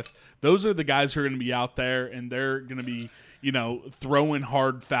ball with. Those are the guys who are going to be out there, and they're going to be, throwing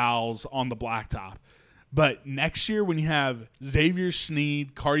hard fouls on the blacktop. But next year, when you have Xavier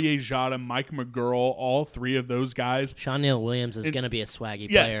Sneed, Cartier-Jada, Mike McGurl, all 3 of those guys. Sean Neal Williams is going to be a swaggy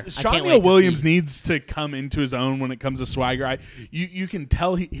player. Yes, Sean Neal Williams needs to come into his own when it comes to swagger. You can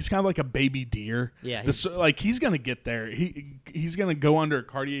tell he's kind of like a baby deer. Yeah. He's going to get there. He's going to go under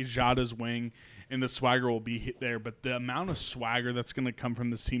Cartier-Jada's wing, and the swagger will be there. But the amount of swagger that's going to come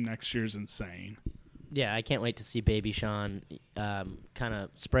from this team next year is insane. Yeah, I can't wait to see Baby Sean kind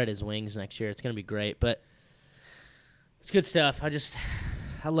of spread his wings next year. It's going to be great, but it's good stuff.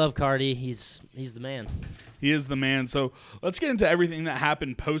 I love Cardi. He's the man. He is the man. So let's get into everything that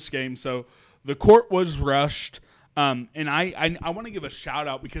happened post-game. So the court was rushed, and I want to give a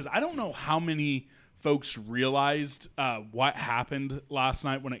shout-out, because I don't know how many folks realized what happened last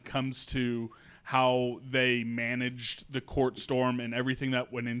night when it comes to how they managed the court storm and everything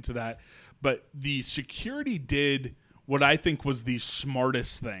that went into that. But the security did what I think was the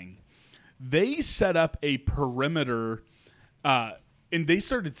smartest thing. They set up a perimeter, and they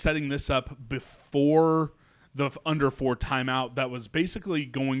started setting this up before the under 4 timeout that was basically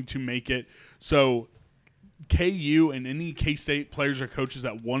going to make it so KU and any K-State players or coaches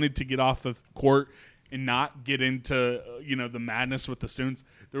that wanted to get off the court and not get into the madness with the students,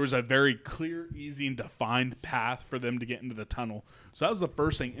 there was a very clear, easy, and defined path for them to get into the tunnel. So that was the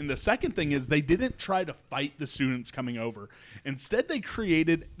first thing. And the second thing is they didn't try to fight the students coming over. Instead, they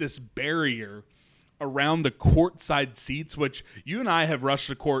created this barrier around the courtside seats, which you and I have rushed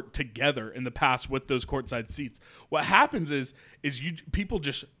the court together in the past with those courtside seats. What happens is people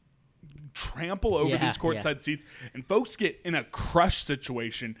just trample over these courtside seats, and folks get in a crush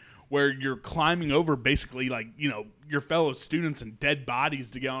situation where you're climbing over basically your fellow students and dead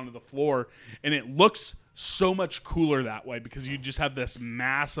bodies to get onto the floor. And it looks so much cooler that way because you just have this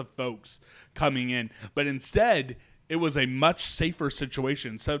mass of folks coming in. But instead, it was a much safer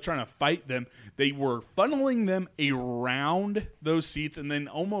situation. Instead of trying to fight them, they were funneling them around those seats, and then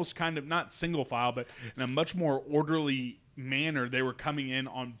almost kind of not single file, but in a much more orderly manner, they were coming in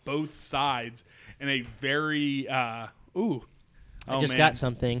on both sides in a very I just got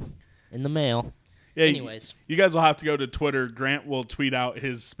something in the mail. Yeah, anyways, you guys will have to go to Twitter. Grant will tweet out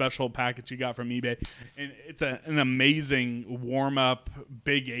his special package he got from eBay, and it's an amazing warm-up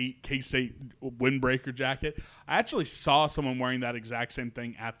Big 8 K-State windbreaker jacket. I actually saw someone wearing that exact same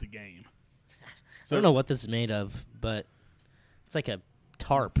thing at the game. So, I don't know what this is made of, but it's like a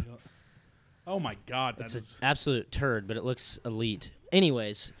tarp. Oh my God, it's an absolute turd, but it looks elite.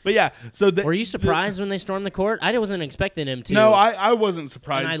 Anyways, but yeah, so were you surprised when they stormed the court? I wasn't expecting him to. No, I wasn't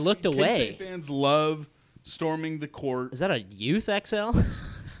surprised. And I looked away. K-State fans love storming the court. Is that a youth XL?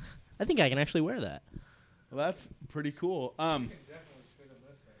 I think I can actually wear that. Well, that's pretty cool.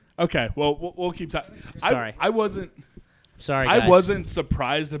 Okay, well, we'll keep talking. Sorry. I wasn't. Sorry, guys. I wasn't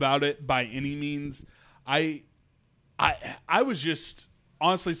surprised about it by any means. I was just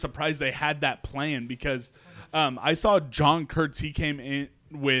honestly surprised they had that plan because I saw John Kurtz. He came in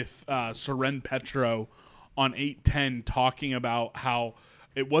with Soren Petro on 810 talking about how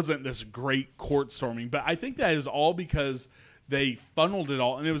it wasn't this great court storming. But I think that is all because they funneled it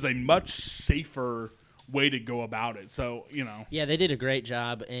all, and it was a much safer way to go about it. So, Yeah, they did a great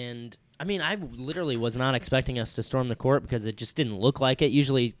job, and I mean, I literally was not expecting us to storm the court because it just didn't look like it.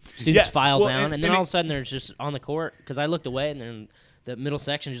 Usually students file down, and then all of a sudden they're just on the court because I looked away, and then the middle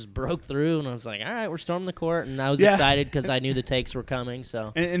section just broke through, and I was like, all right, we're storming the court, and I was excited because I knew the takes were coming.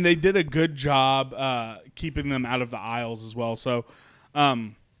 So and they did a good job keeping them out of the aisles as well. So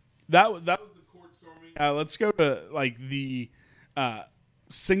that was the court storming. Let's go to like the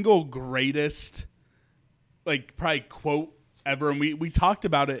single greatest, like probably quote ever, and we talked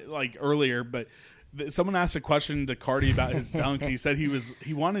about it like earlier, but someone asked a question to Cardi about his dunk, and he said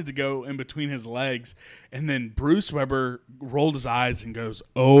he wanted to go in between his legs, and then Bruce Weber rolled his eyes and goes,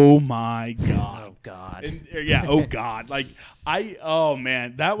 "Oh my God, oh God, and, oh God!" Like oh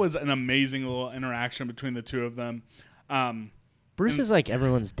man, that was an amazing little interaction between the two of them. Bruce is like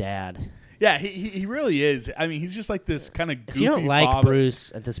everyone's dad. Yeah, he really is. I mean, he's just like this kind of goofy. If you don't like father.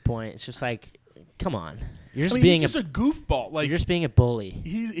 Bruce at this point, it's just like, come on. You're just he's just a goofball. Like you're just being a bully.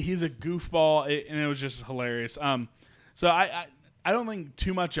 He's a goofball, and it was just hilarious. So I don't think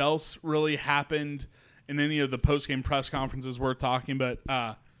too much else really happened in any of the post-game press conferences worth talking. But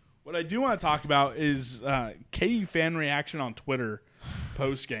what I do want to talk about is KU fan reaction on Twitter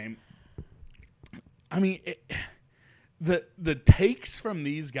post-game. I mean, the takes from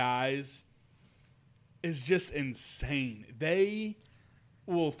these guys is just insane. They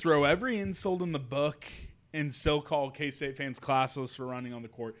will throw every insult in the book and still call K-State fans classless for running on the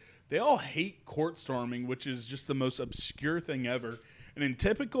court. They all hate court storming, which is just the most obscure thing ever. And in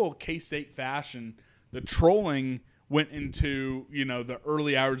typical K-State fashion, the trolling went into, the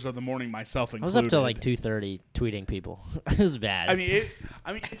early hours of the morning, myself included. I was up till like 2:30 tweeting people. It was bad.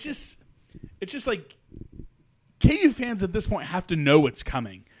 It's just like KU fans at this point have to know what's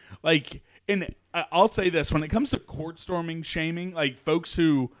coming. Like, and I'll say this, when it comes to court storming, shaming, like folks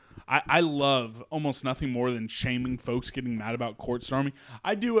who I love almost nothing more than shaming folks getting mad about court storming.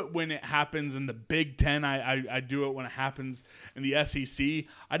 I do it when it happens in the Big Ten. I do it when it happens in the SEC.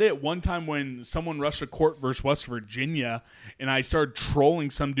 I did it one time when someone rushed a court versus West Virginia, and I started trolling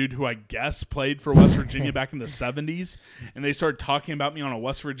some dude who I guess played for West Virginia back in the 70s, and they started talking about me on a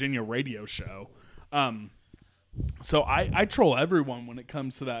West Virginia radio show. So I troll everyone when it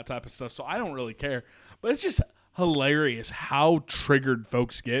comes to that type of stuff, so I don't really care. But it's just hilarious how triggered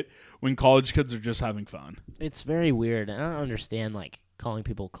folks get when college kids are just having fun. It's very weird. I don't understand, like, calling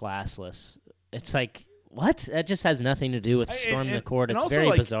people classless. It's like, what? That just has nothing to do with storming the court. It's also,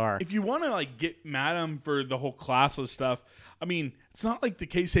 very bizarre. If you want to, get mad at them for the whole classless stuff, I mean, it's not like the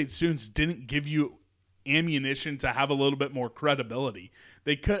K-State students didn't give you ammunition to have a little bit more credibility.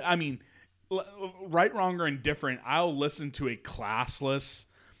 They could, right, wrong, or indifferent, I'll listen to a classless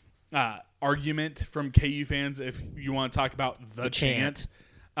argument from KU fans if you want to talk about the chant.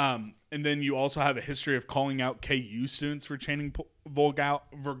 And then you also have a history of calling out KU students for chanting vulgarity.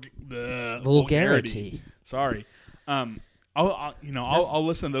 Sorry. I'll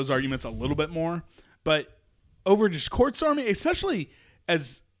listen to those arguments a little bit more, but over just court storming, especially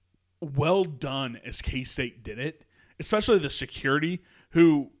as well done as K-State did it, especially the security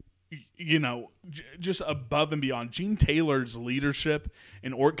who, just above and beyond. Gene Taylor's leadership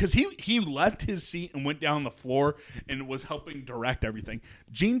because he left his seat and went down the floor and was helping direct everything.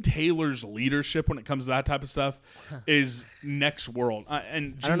 Gene Taylor's leadership when it comes to that type of stuff is next world.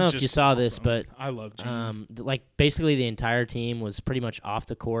 And Gene's I don't know if you saw this, but I love Gene. Basically the entire team was pretty much off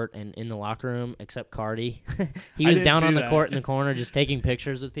the court and in the locker room except Cardi. He was down on the court in the corner just taking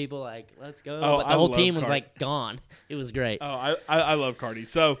pictures with people like, let's go. But the whole team was gone. It was great. Oh, I love Cardi.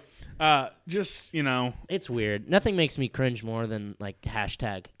 So it's weird. Nothing makes me cringe more than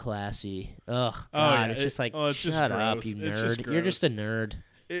hashtag classy. Ugh, God, it's just like, shut up, you nerd. You're just a nerd.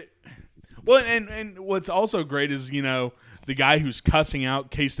 And what's also great is, the guy who's cussing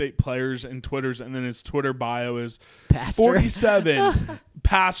out K-State players and Twitters, and then his Twitter bio is Pastor. 47,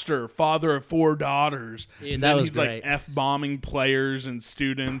 pastor, father of 4 daughters. Dude, and that then was he's great. F-bombing players and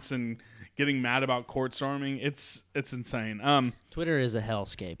students and getting mad about court storming. It's insane. Twitter is a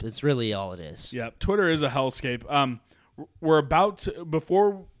hellscape. It's really all it is. Yeah, Twitter is a hellscape. We're about to,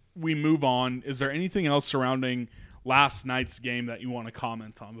 before we move on, is there anything else surrounding last night's game that you want to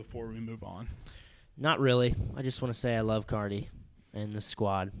comment on before we move on? Not really. I just want to say I love Cardi. and the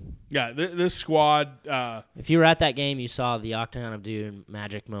squad. Yeah, this squad. If you were at that game, you saw the Octagon of Doom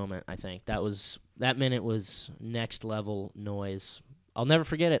magic moment. I think that minute was next level noise. I'll never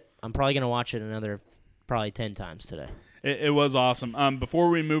forget it. I'm probably gonna watch it another probably 10 times today. It was awesome. Before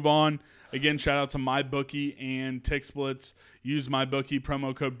we move on, again, shout out to MyBookie and TixBlitz. Use MyBookie,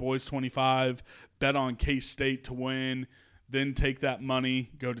 promo code BOYS25. Bet on K-State to win. Then take that money,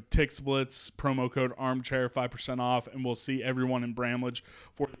 go to TixBlitz, promo code Armchair, 5% off, and we'll see everyone in Bramlage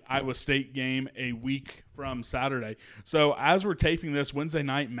for the Iowa State game a week from Saturday. So as we're taping this, Wednesday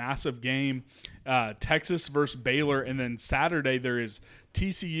night, massive game, Texas versus Baylor, and then Saturday there is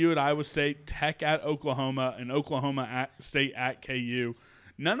TCU at Iowa State, Tech at Oklahoma, and Oklahoma State at KU.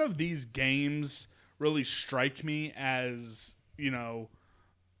 None of these games really strike me as,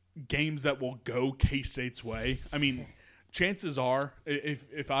 games that will go K-State's way. I mean, chances are,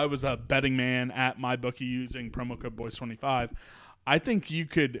 if I was a betting man at MyBookie using promo code BOYS25, I think you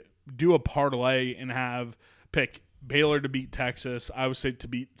could do a parlay and pick Baylor to beat Texas, Iowa State to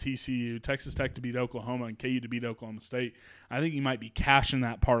beat TCU, Texas Tech to beat Oklahoma, and KU to beat Oklahoma State. I think you might be cashing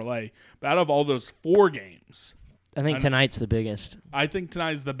that parlay. But out of all those 4 games, I think tonight's the biggest. I think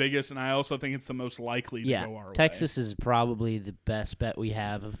tonight's the biggest, and I also think it's the most likely to go our way. Texas is probably the best bet we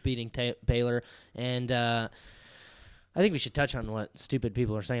have of beating Baylor, and I think we should touch on what stupid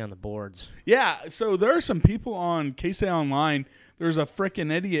people are saying on the boards. Yeah, so there are some people on K-State Online. There's a frickin'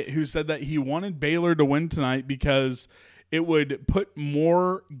 idiot who said that he wanted Baylor to win tonight because it would put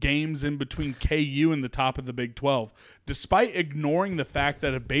more games in between KU and the top of the Big 12. Despite ignoring the fact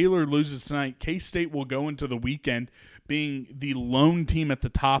that if Baylor loses tonight, K-State will go into the weekend being the lone team at the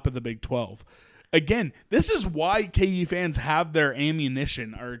top of the Big 12. Again, this is why KU fans have their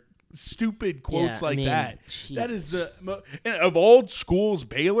ammunition, or stupid quotes that. Jesus. That is of all schools,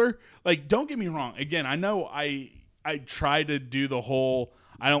 Baylor. Like, don't get me wrong. Again, I know I try to do the whole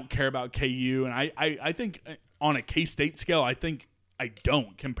I don't care about KU, and I think on a K-State scale, I think I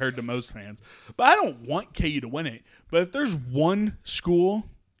don't compared to most fans. But I don't want KU to win it. But if there's one school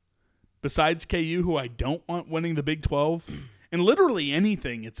besides KU who I don't want winning the Big 12, and literally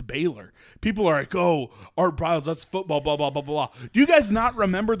anything, it's Baylor. People are like, oh, Art Briles, that's football, blah, blah, blah, blah. Do you guys not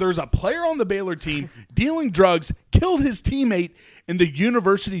remember there's a player on the Baylor team dealing drugs, killed his teammate, and the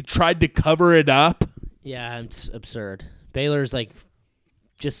university tried to cover it up? Yeah, it's absurd. Baylor's like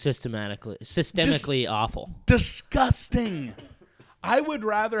just systemically awful. Disgusting. I would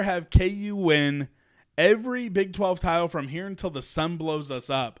rather have KU win every Big 12 title from here until the sun blows us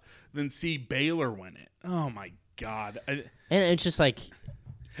up than see Baylor win it. Oh, my God. And it's just like,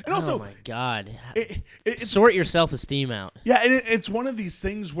 and also, oh, my God. It's sort your self-esteem out. Yeah, and it's one of these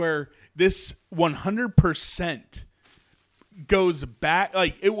things where this 100% goes back,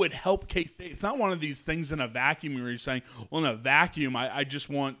 like it would help K-State. It's not one of these things in a vacuum where you're saying, well, in a vacuum, I just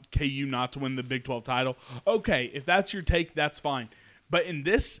want KU not to win the Big 12 title. Okay, if that's your take, that's fine. But in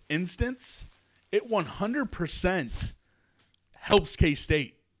this instance, it 100% helps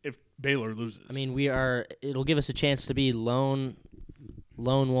K-State if Baylor loses. I mean, it'll give us a chance to be lone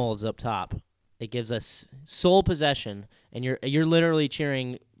wolves up top. It gives us sole possession, and you're literally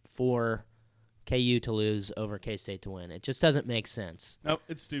cheering for KU to lose over K-State to win. It just doesn't make sense. Nope,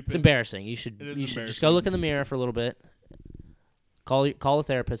 it's stupid. It's embarrassing. You should just go look in the mirror for a little bit. Call a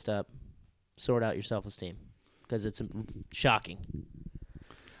therapist up. Sort out your self-esteem because it's shocking.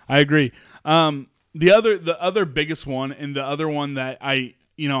 I agree. The other biggest one, and the other one that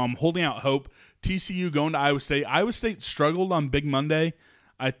I'm holding out hope, TCU going to Iowa State. Iowa State struggled on Big Monday.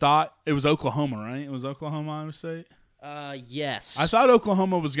 I thought it was Oklahoma, right? It was Oklahoma, Iowa State? Yes. I thought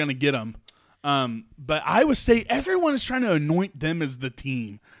Oklahoma was going to get them. But Iowa State, everyone is trying to anoint them as the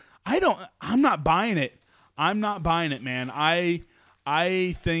team. I'm not buying it. I'm not buying it, man.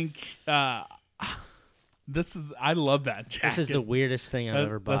 I think I love that jacket. This is the weirdest thing I've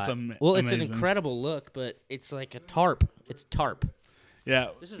ever bought. That's it's an incredible look, but it's like a tarp. It's tarp. Yeah.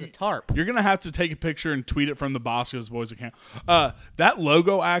 This is a tarp. You're going to have to take a picture and tweet it from the Bosco's Boys account. That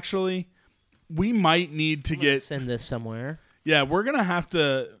logo, actually, we might need to send this somewhere. Yeah, we're going to have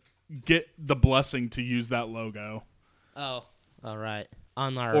to get the blessing to use that logo. Oh, all right.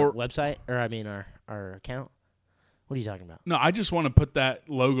 On our website, or I mean our account? What are you talking about? No, I just want to put that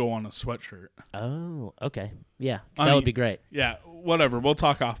logo on a sweatshirt. Oh, okay. Yeah, that would be great. Yeah, whatever. We'll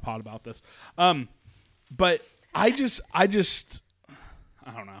talk off pod about this. But I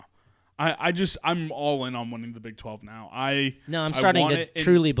don't know. I'm all in on winning the Big 12 now. I'm starting to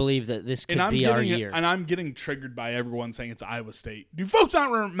truly believe that this could be our year. And I'm getting triggered by everyone saying it's Iowa State. Do folks not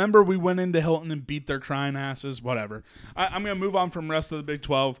remember we went into Hilton and beat their crying asses? Whatever. I'm going to move on from the rest of the Big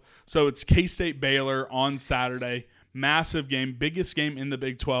 12. So it's K-State Baylor on Saturday. Massive game, biggest game in the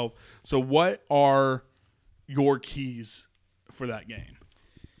Big 12. So what are your keys for that game?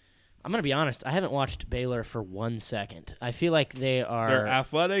 I'm going to be honest. I haven't watched Baylor for 1 second. I feel like they're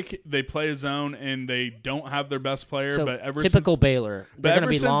athletic. They play a zone, and they don't have their best player. So but typical Baylor. They're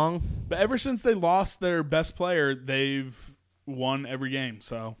going to be long. But ever since they lost their best player, they've won every game.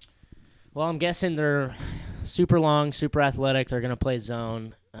 So, well, I'm guessing they're super long, super athletic. They're going to play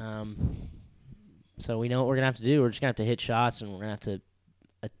zone. So we know what we're going to have to do. We're just going to have to hit shots, and we're going to have to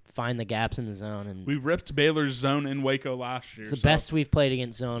find the gaps in the zone. And we ripped Baylor's zone in Waco last year. The best we've played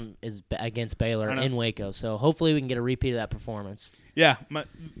against zone is against Baylor in Waco. So hopefully we can get a repeat of that performance. Yeah,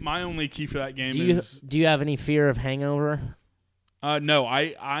 my only key for that game is... Do you have any fear of hangover? No,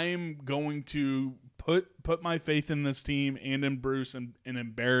 I'm going to put my faith in this team and in Bruce and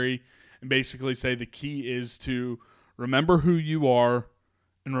in Barry, and basically say the key is to remember who you are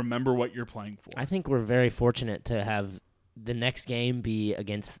and remember what you're playing for. I think we're very fortunate to have the next game be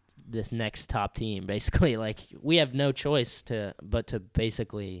against this next top team. Basically, like, we have no choice but to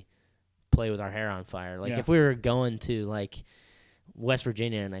basically play with our hair on fire. Like, if we were going to like West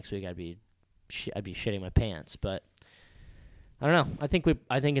Virginia next week, I'd be shitting my pants. But I don't know. I think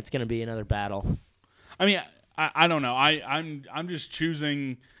it's going to be another battle. I mean, I don't know. I'm just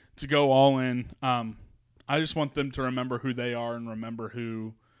choosing to go all in. I just want them to remember who they are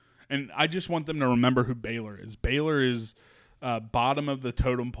and I just want them to remember who Baylor is. Baylor is bottom of the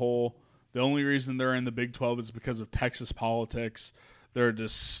totem pole. The only reason they're in the Big 12 is because of Texas politics. They're a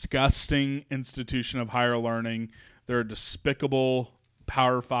disgusting institution of higher learning. They're a despicable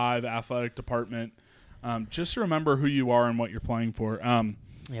Power 5 athletic department. Just remember who you are and what you're playing for.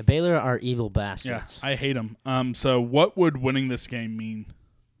 Baylor are evil bastards. Yeah, I hate them. So what would winning this game mean?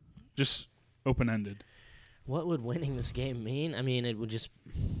 Just open-ended. What would winning this game mean? I mean, it would just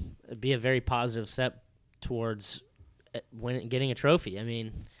be a very positive step towards getting a trophy. I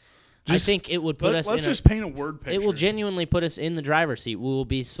mean, I think it would put us in Let's just paint a word picture. It will genuinely put us in the driver's seat. We will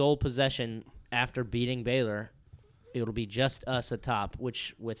be sole possession after beating Baylor. It'll be just us atop,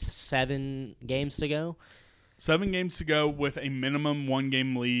 which with 7 games to go. 7 games to go with a minimum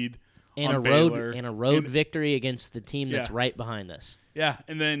 1-game lead and a road victory against the team that's right behind us. Yeah,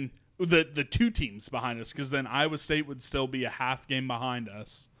 and then the 2 teams behind us, because then Iowa State would still be a half game behind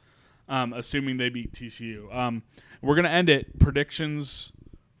us, assuming they beat TCU. We're going to end it. Predictions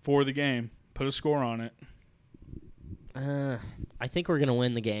for the game. Put a score on it. I think we're going to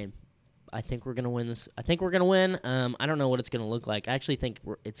win the game. I think we're going to win this. I think we're going to win. I don't know what it's going to look like. I actually think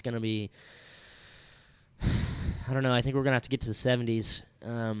it's going to be I don't know. I think we're going to have to get to the 70s.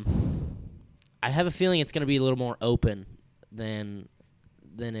 I have a feeling it's going to be a little more open than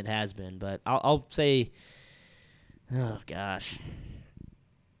it has been, but I'll say, oh gosh,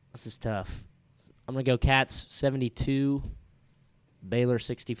 this is tough. I'm gonna go Cats 72, Baylor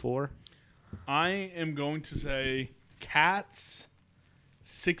 64. I am going to say Cats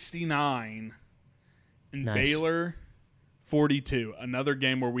 69 and Baylor 42. Another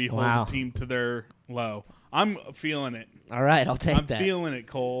game where we hold the team to their low. I'm feeling it. All right, I'll take that. I'm feeling it,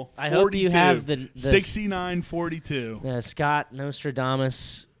 Cole. I hope you have the 69-42. The Scott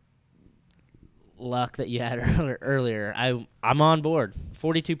Nostradamus luck that you had earlier. I'm on board.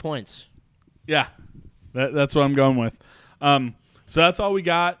 42 points. Yeah, that's what I'm going with. So that's all we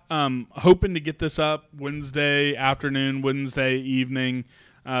got. Hoping to get this up Wednesday afternoon, Wednesday evening,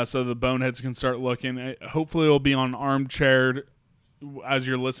 so the Boneheads can start looking. Hopefully it'll be on Armchair as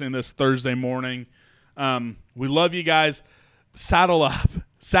you're listening this Thursday morning. We love you guys. Saddle up.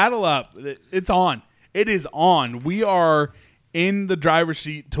 Saddle up. It's on. It is on. We are in the driver's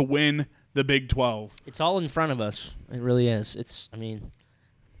seat to win the Big 12. It's all in front of us. It really is.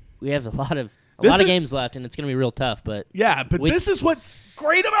 We have a lot of games left, and it's going to be real tough. But this is what's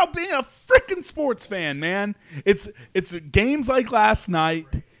great about being a freaking sports fan, man. It's games like last night.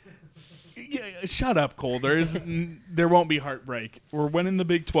 Shut up, Cole. There won't be heartbreak. We're winning the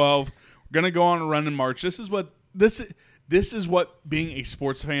Big 12. We're going to go on a run in March. This is what being a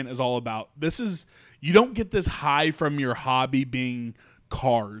sports fan is all about. You don't get this high from your hobby being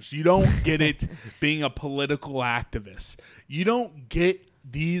cars. You don't get it being a political activist. You don't get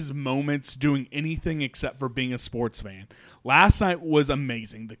these moments doing anything except for being a sports fan. Last night was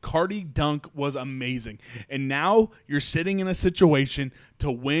amazing. The Cardi dunk was amazing. And now you're sitting in a situation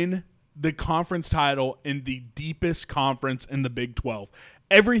to win the conference title in the deepest conference in the Big 12.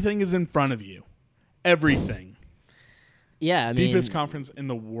 Everything is in front of you. Everything. Yeah, deepest conference in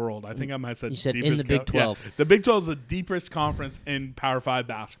the world. I think I might have said you said deepest in the Big 12. Yeah. The Big 12 is the deepest conference in Power 5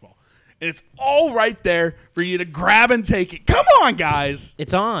 basketball. and it's all right there for you to grab and take it. Come on, guys.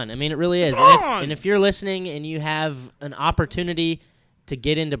 It's on. I mean, it really is. It's on. And if you're listening and you have an opportunity to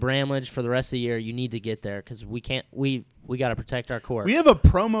get into Bramlage for the rest of the year, you need to get there because we can't. We got to protect our court. We have a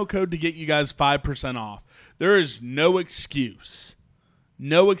promo code to get you guys 5% off. There is no excuse.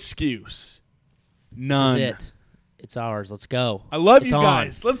 No excuse. None. This is it. It's ours. Let's go. I love It's you on.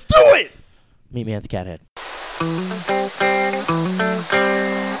 guys. Let's do it. Meet me at the Cathead.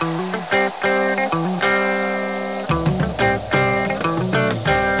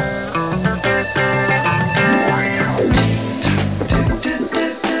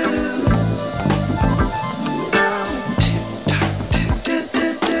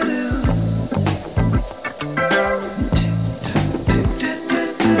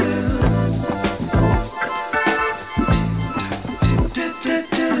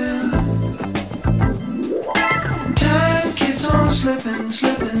 Time keeps on slipping,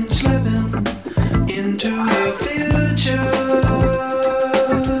 slipping, slipping into the future.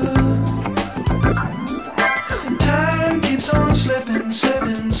 Time keeps on slipping,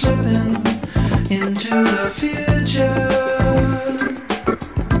 slipping, slipping into the future.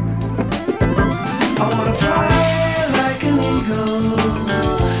 I wanna fly like an eagle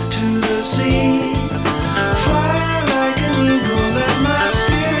to the sea. Fly like an eagle, let my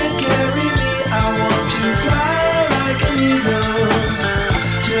spirit carry me. I want to fly like an eagle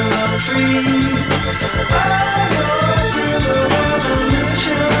till I'm free. I go through the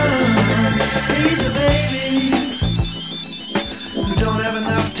revolution, feed the babies who don't have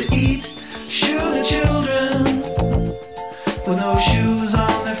enough to eat. Shoe the children with no shoes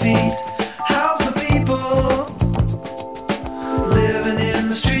on their feet. House the people living in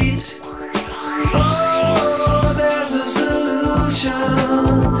the street. Oh, there's a solution.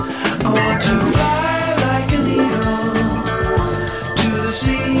 I want to fly like an eagle to the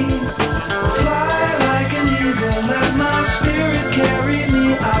sea. Fly like an eagle, let my spirit carry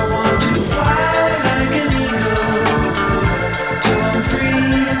me. I want to fly like an eagle till I'm free.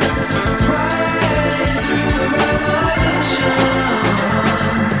 Right through the revolution.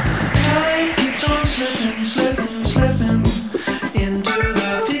 Time keeps on slipping, slipping, slipping into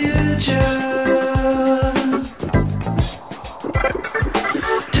the future.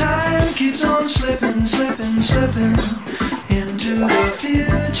 Time keeps on slipping, slipping, slipping into the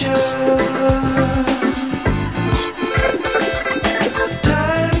future.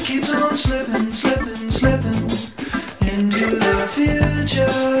 Time keeps on slipping, slipping, slipping into the future.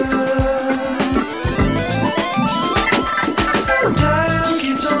 Time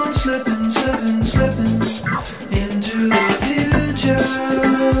keeps on slipping, slipping, slipping into the future.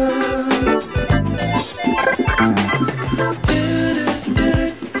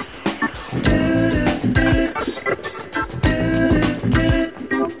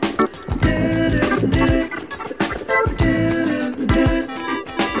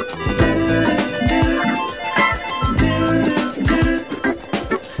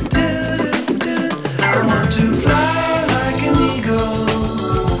 I want to fly like an eagle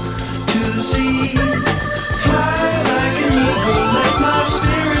to the sea. Fly like an eagle, let my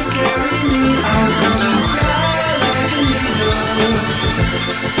spirit carry me. I want to fly like an eagle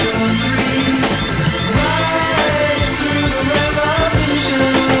till I'm free. Right through the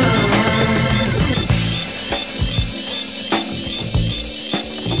revolution.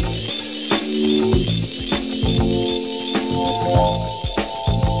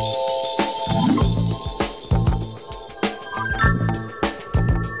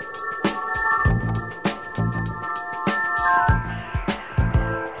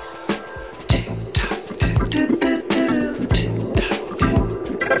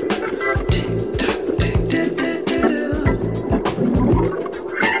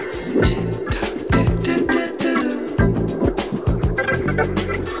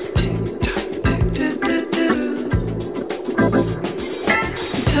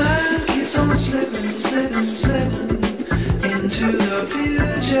 Time keeps on slipping, slipping, slipping into the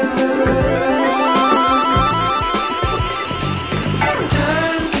future.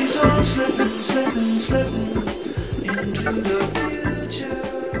 Time keeps on slipping, slipping, slipping into the future.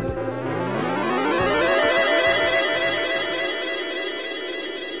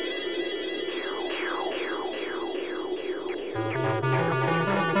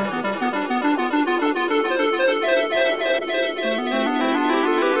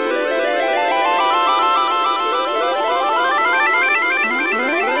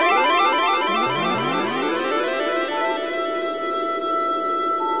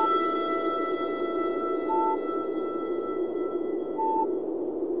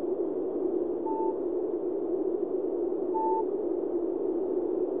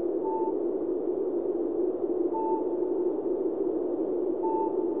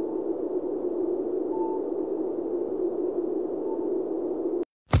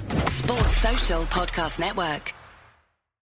 Social Podcast Network.